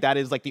 I feel like that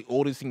is like the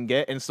oldest you can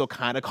get and still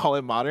kind of call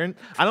it modern.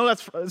 I know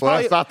it's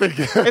probably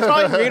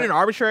weird and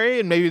arbitrary,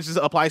 and maybe it just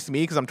applies to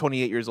me because I'm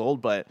 28 years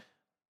old, but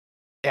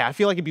yeah, I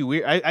feel like it'd be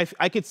weird.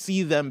 I could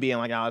see them being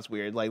like, oh, it's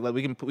weird. Like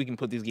we can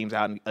put these games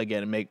out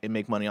again and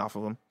make money off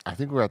of them. I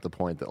think we're at the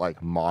point that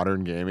like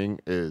modern gaming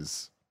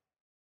is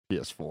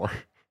PS4.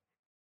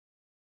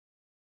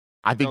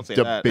 I think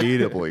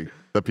debatably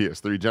the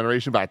PS3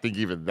 generation, but I think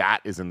even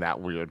that is in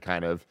that weird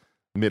kind of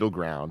middle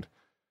ground.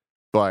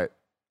 But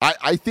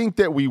I think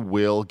that we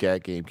will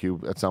get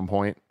GameCube at some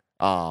point.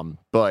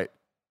 But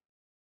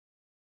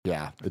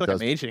yeah, it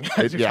does. Aging.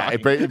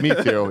 Me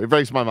too. It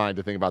breaks my mind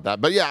to think about that.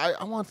 But yeah,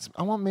 I want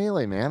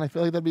Melee, man. I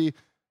feel like that'd be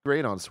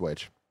great on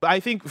Switch. But I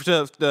think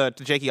to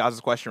Jakey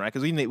Oz's question, right?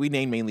 Because we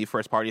name mainly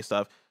first party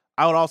stuff.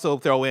 I would also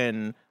throw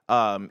in,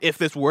 if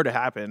this were to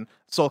happen,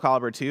 Soul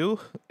Calibur 2,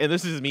 and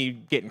this is me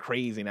getting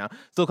crazy now.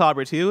 Soul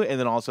Calibur 2, and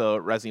then also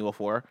Resident Evil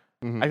 4.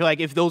 Mm-hmm. I feel like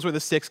if those were the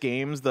 6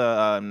 games,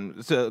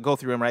 to go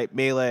through them, right?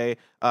 Melee,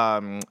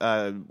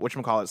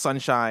 whatchamacallit,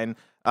 Sunshine,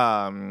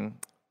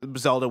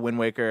 Zelda Wind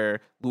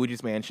Waker,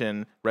 Luigi's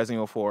Mansion, Resident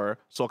Evil 4,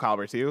 Soul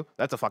Calibur 2.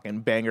 That's a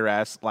fucking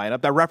banger-ass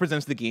lineup that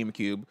represents the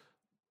GameCube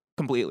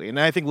completely. And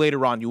I think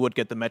later on you would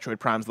get the Metroid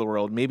Primes of the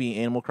world, maybe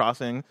Animal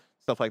Crossing,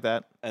 stuff like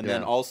that. And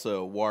then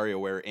also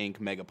WarioWare Inc.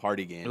 Mega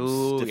Party games.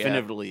 Ooh,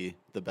 definitively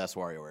the best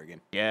WarioWare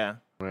game. Yeah.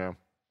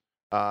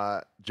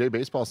 Jay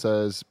Baseball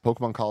says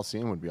Pokemon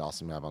Coliseum would be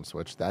awesome to have on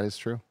Switch. That is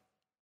true.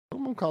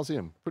 Pokemon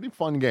Coliseum, pretty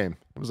fun game.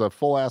 It was a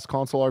full-ass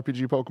console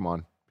RPG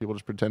Pokemon. People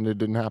just pretended it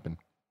didn't happen,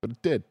 but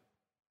it did.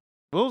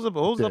 What was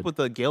up with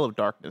the Gale of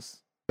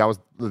Darkness? That was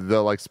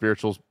the like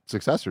spiritual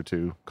successor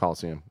to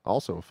Coliseum.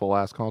 Also a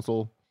full-ass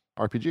console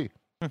RPG.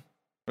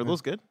 Are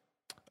those good?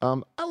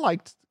 I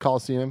liked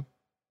Coliseum.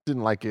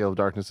 Didn't like Gale of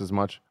Darkness as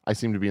much. I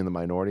seem to be in the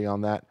minority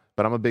on that,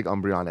 but I'm a big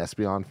Umbreon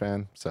Espeon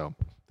fan, so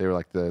they were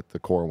like the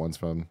core ones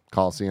from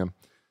Coliseum.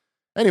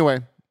 Anyway,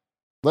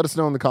 let us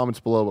know in the comments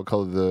below what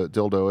color the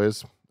dildo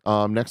is.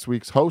 Next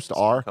week's hosts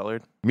are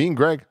me and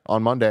Greg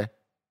on Monday,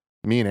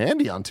 me and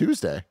Andy on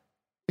Tuesday.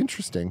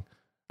 Interesting.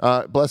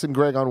 Bless and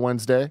Greg on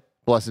Wednesday,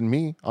 Bless and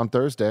me on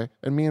Thursday,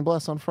 and me and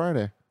Bless on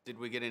Friday. Did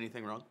we get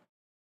anything wrong?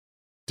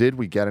 Did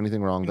we get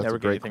anything wrong? That's a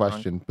great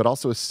question, but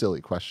also a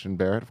silly question,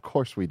 Barrett. Of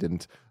course we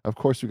didn't. Of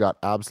course we got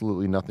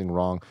absolutely nothing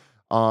wrong.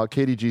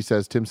 KDG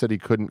says, Tim said he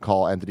couldn't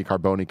call Anthony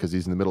Carboni because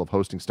he's in the middle of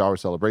hosting Star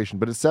Wars Celebration,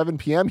 but it's 7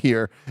 p.m.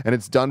 here, and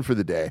it's done for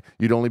the day.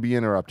 You'd only be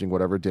interrupting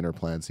whatever dinner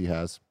plans he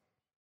has.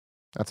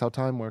 That's how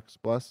time works,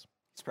 Bless.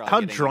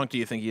 How drunk do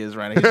you think he is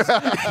right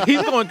now?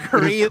 He's going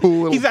crazy.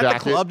 He's at the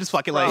club just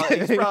fucking like...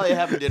 He's probably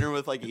having dinner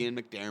with like Ian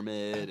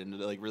McDermott and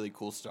like really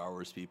cool Star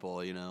Wars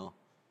people, you know?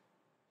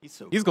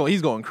 He's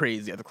going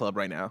crazy at the club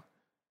right now.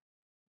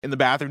 In the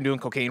bathroom doing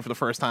cocaine for the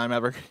first time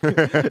ever.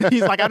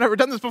 He's like, I've never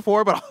done this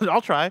before, but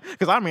I'll try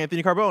because I'm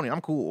Anthony Carboni.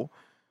 I'm cool.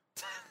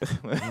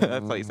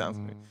 That's how he sounds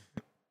to me.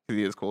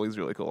 He is cool. He's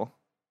really cool.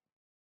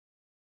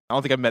 I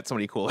don't think I've met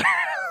somebody cooler.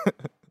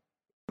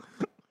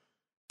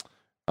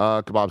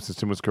 Kebab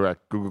System was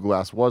correct. Google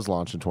Glass was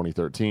launched in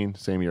 2013,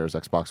 same year as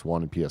Xbox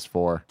One and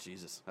PS4.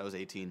 Jesus, I was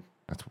 18.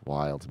 That's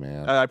wild,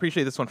 man. I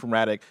appreciate this one from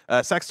Radic.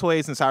 Sex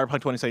toys in Cyberpunk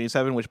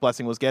 2077, which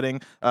Blessing was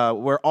getting,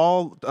 we're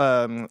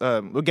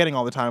getting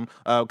all the time,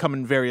 come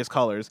in various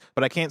colors.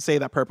 But I can't say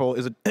that purple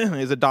is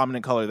a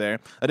dominant color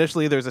there.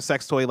 Additionally, there's a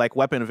sex toy like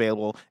weapon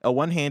available, a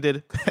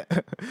one-handed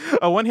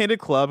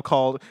club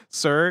called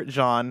Sir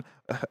John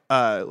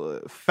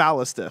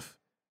Phallistiff.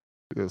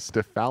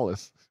 Stiff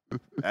phallus.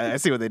 I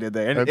see what they did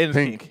there. And it's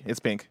pink. It's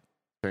pink.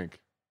 Pink.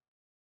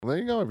 Well,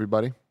 there you go,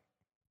 everybody.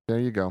 There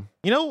you go.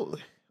 You know,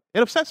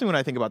 it upsets me when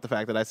I think about the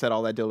fact that I said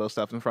all that dildo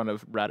stuff in front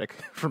of Radic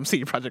from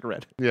CD Projekt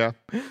Red. Yeah.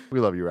 We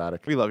love you,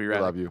 Radic. We love you, Radic.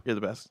 We love you. You're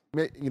the best.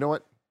 You know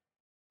what?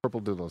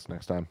 Purple dildos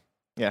next time.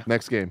 Yeah.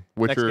 Next game.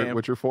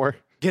 Witcher 4.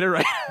 Get it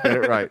right. Get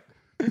it right.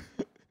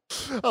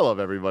 I love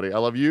everybody. I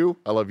love you.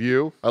 I love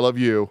you. I love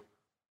you.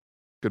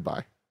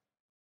 Goodbye.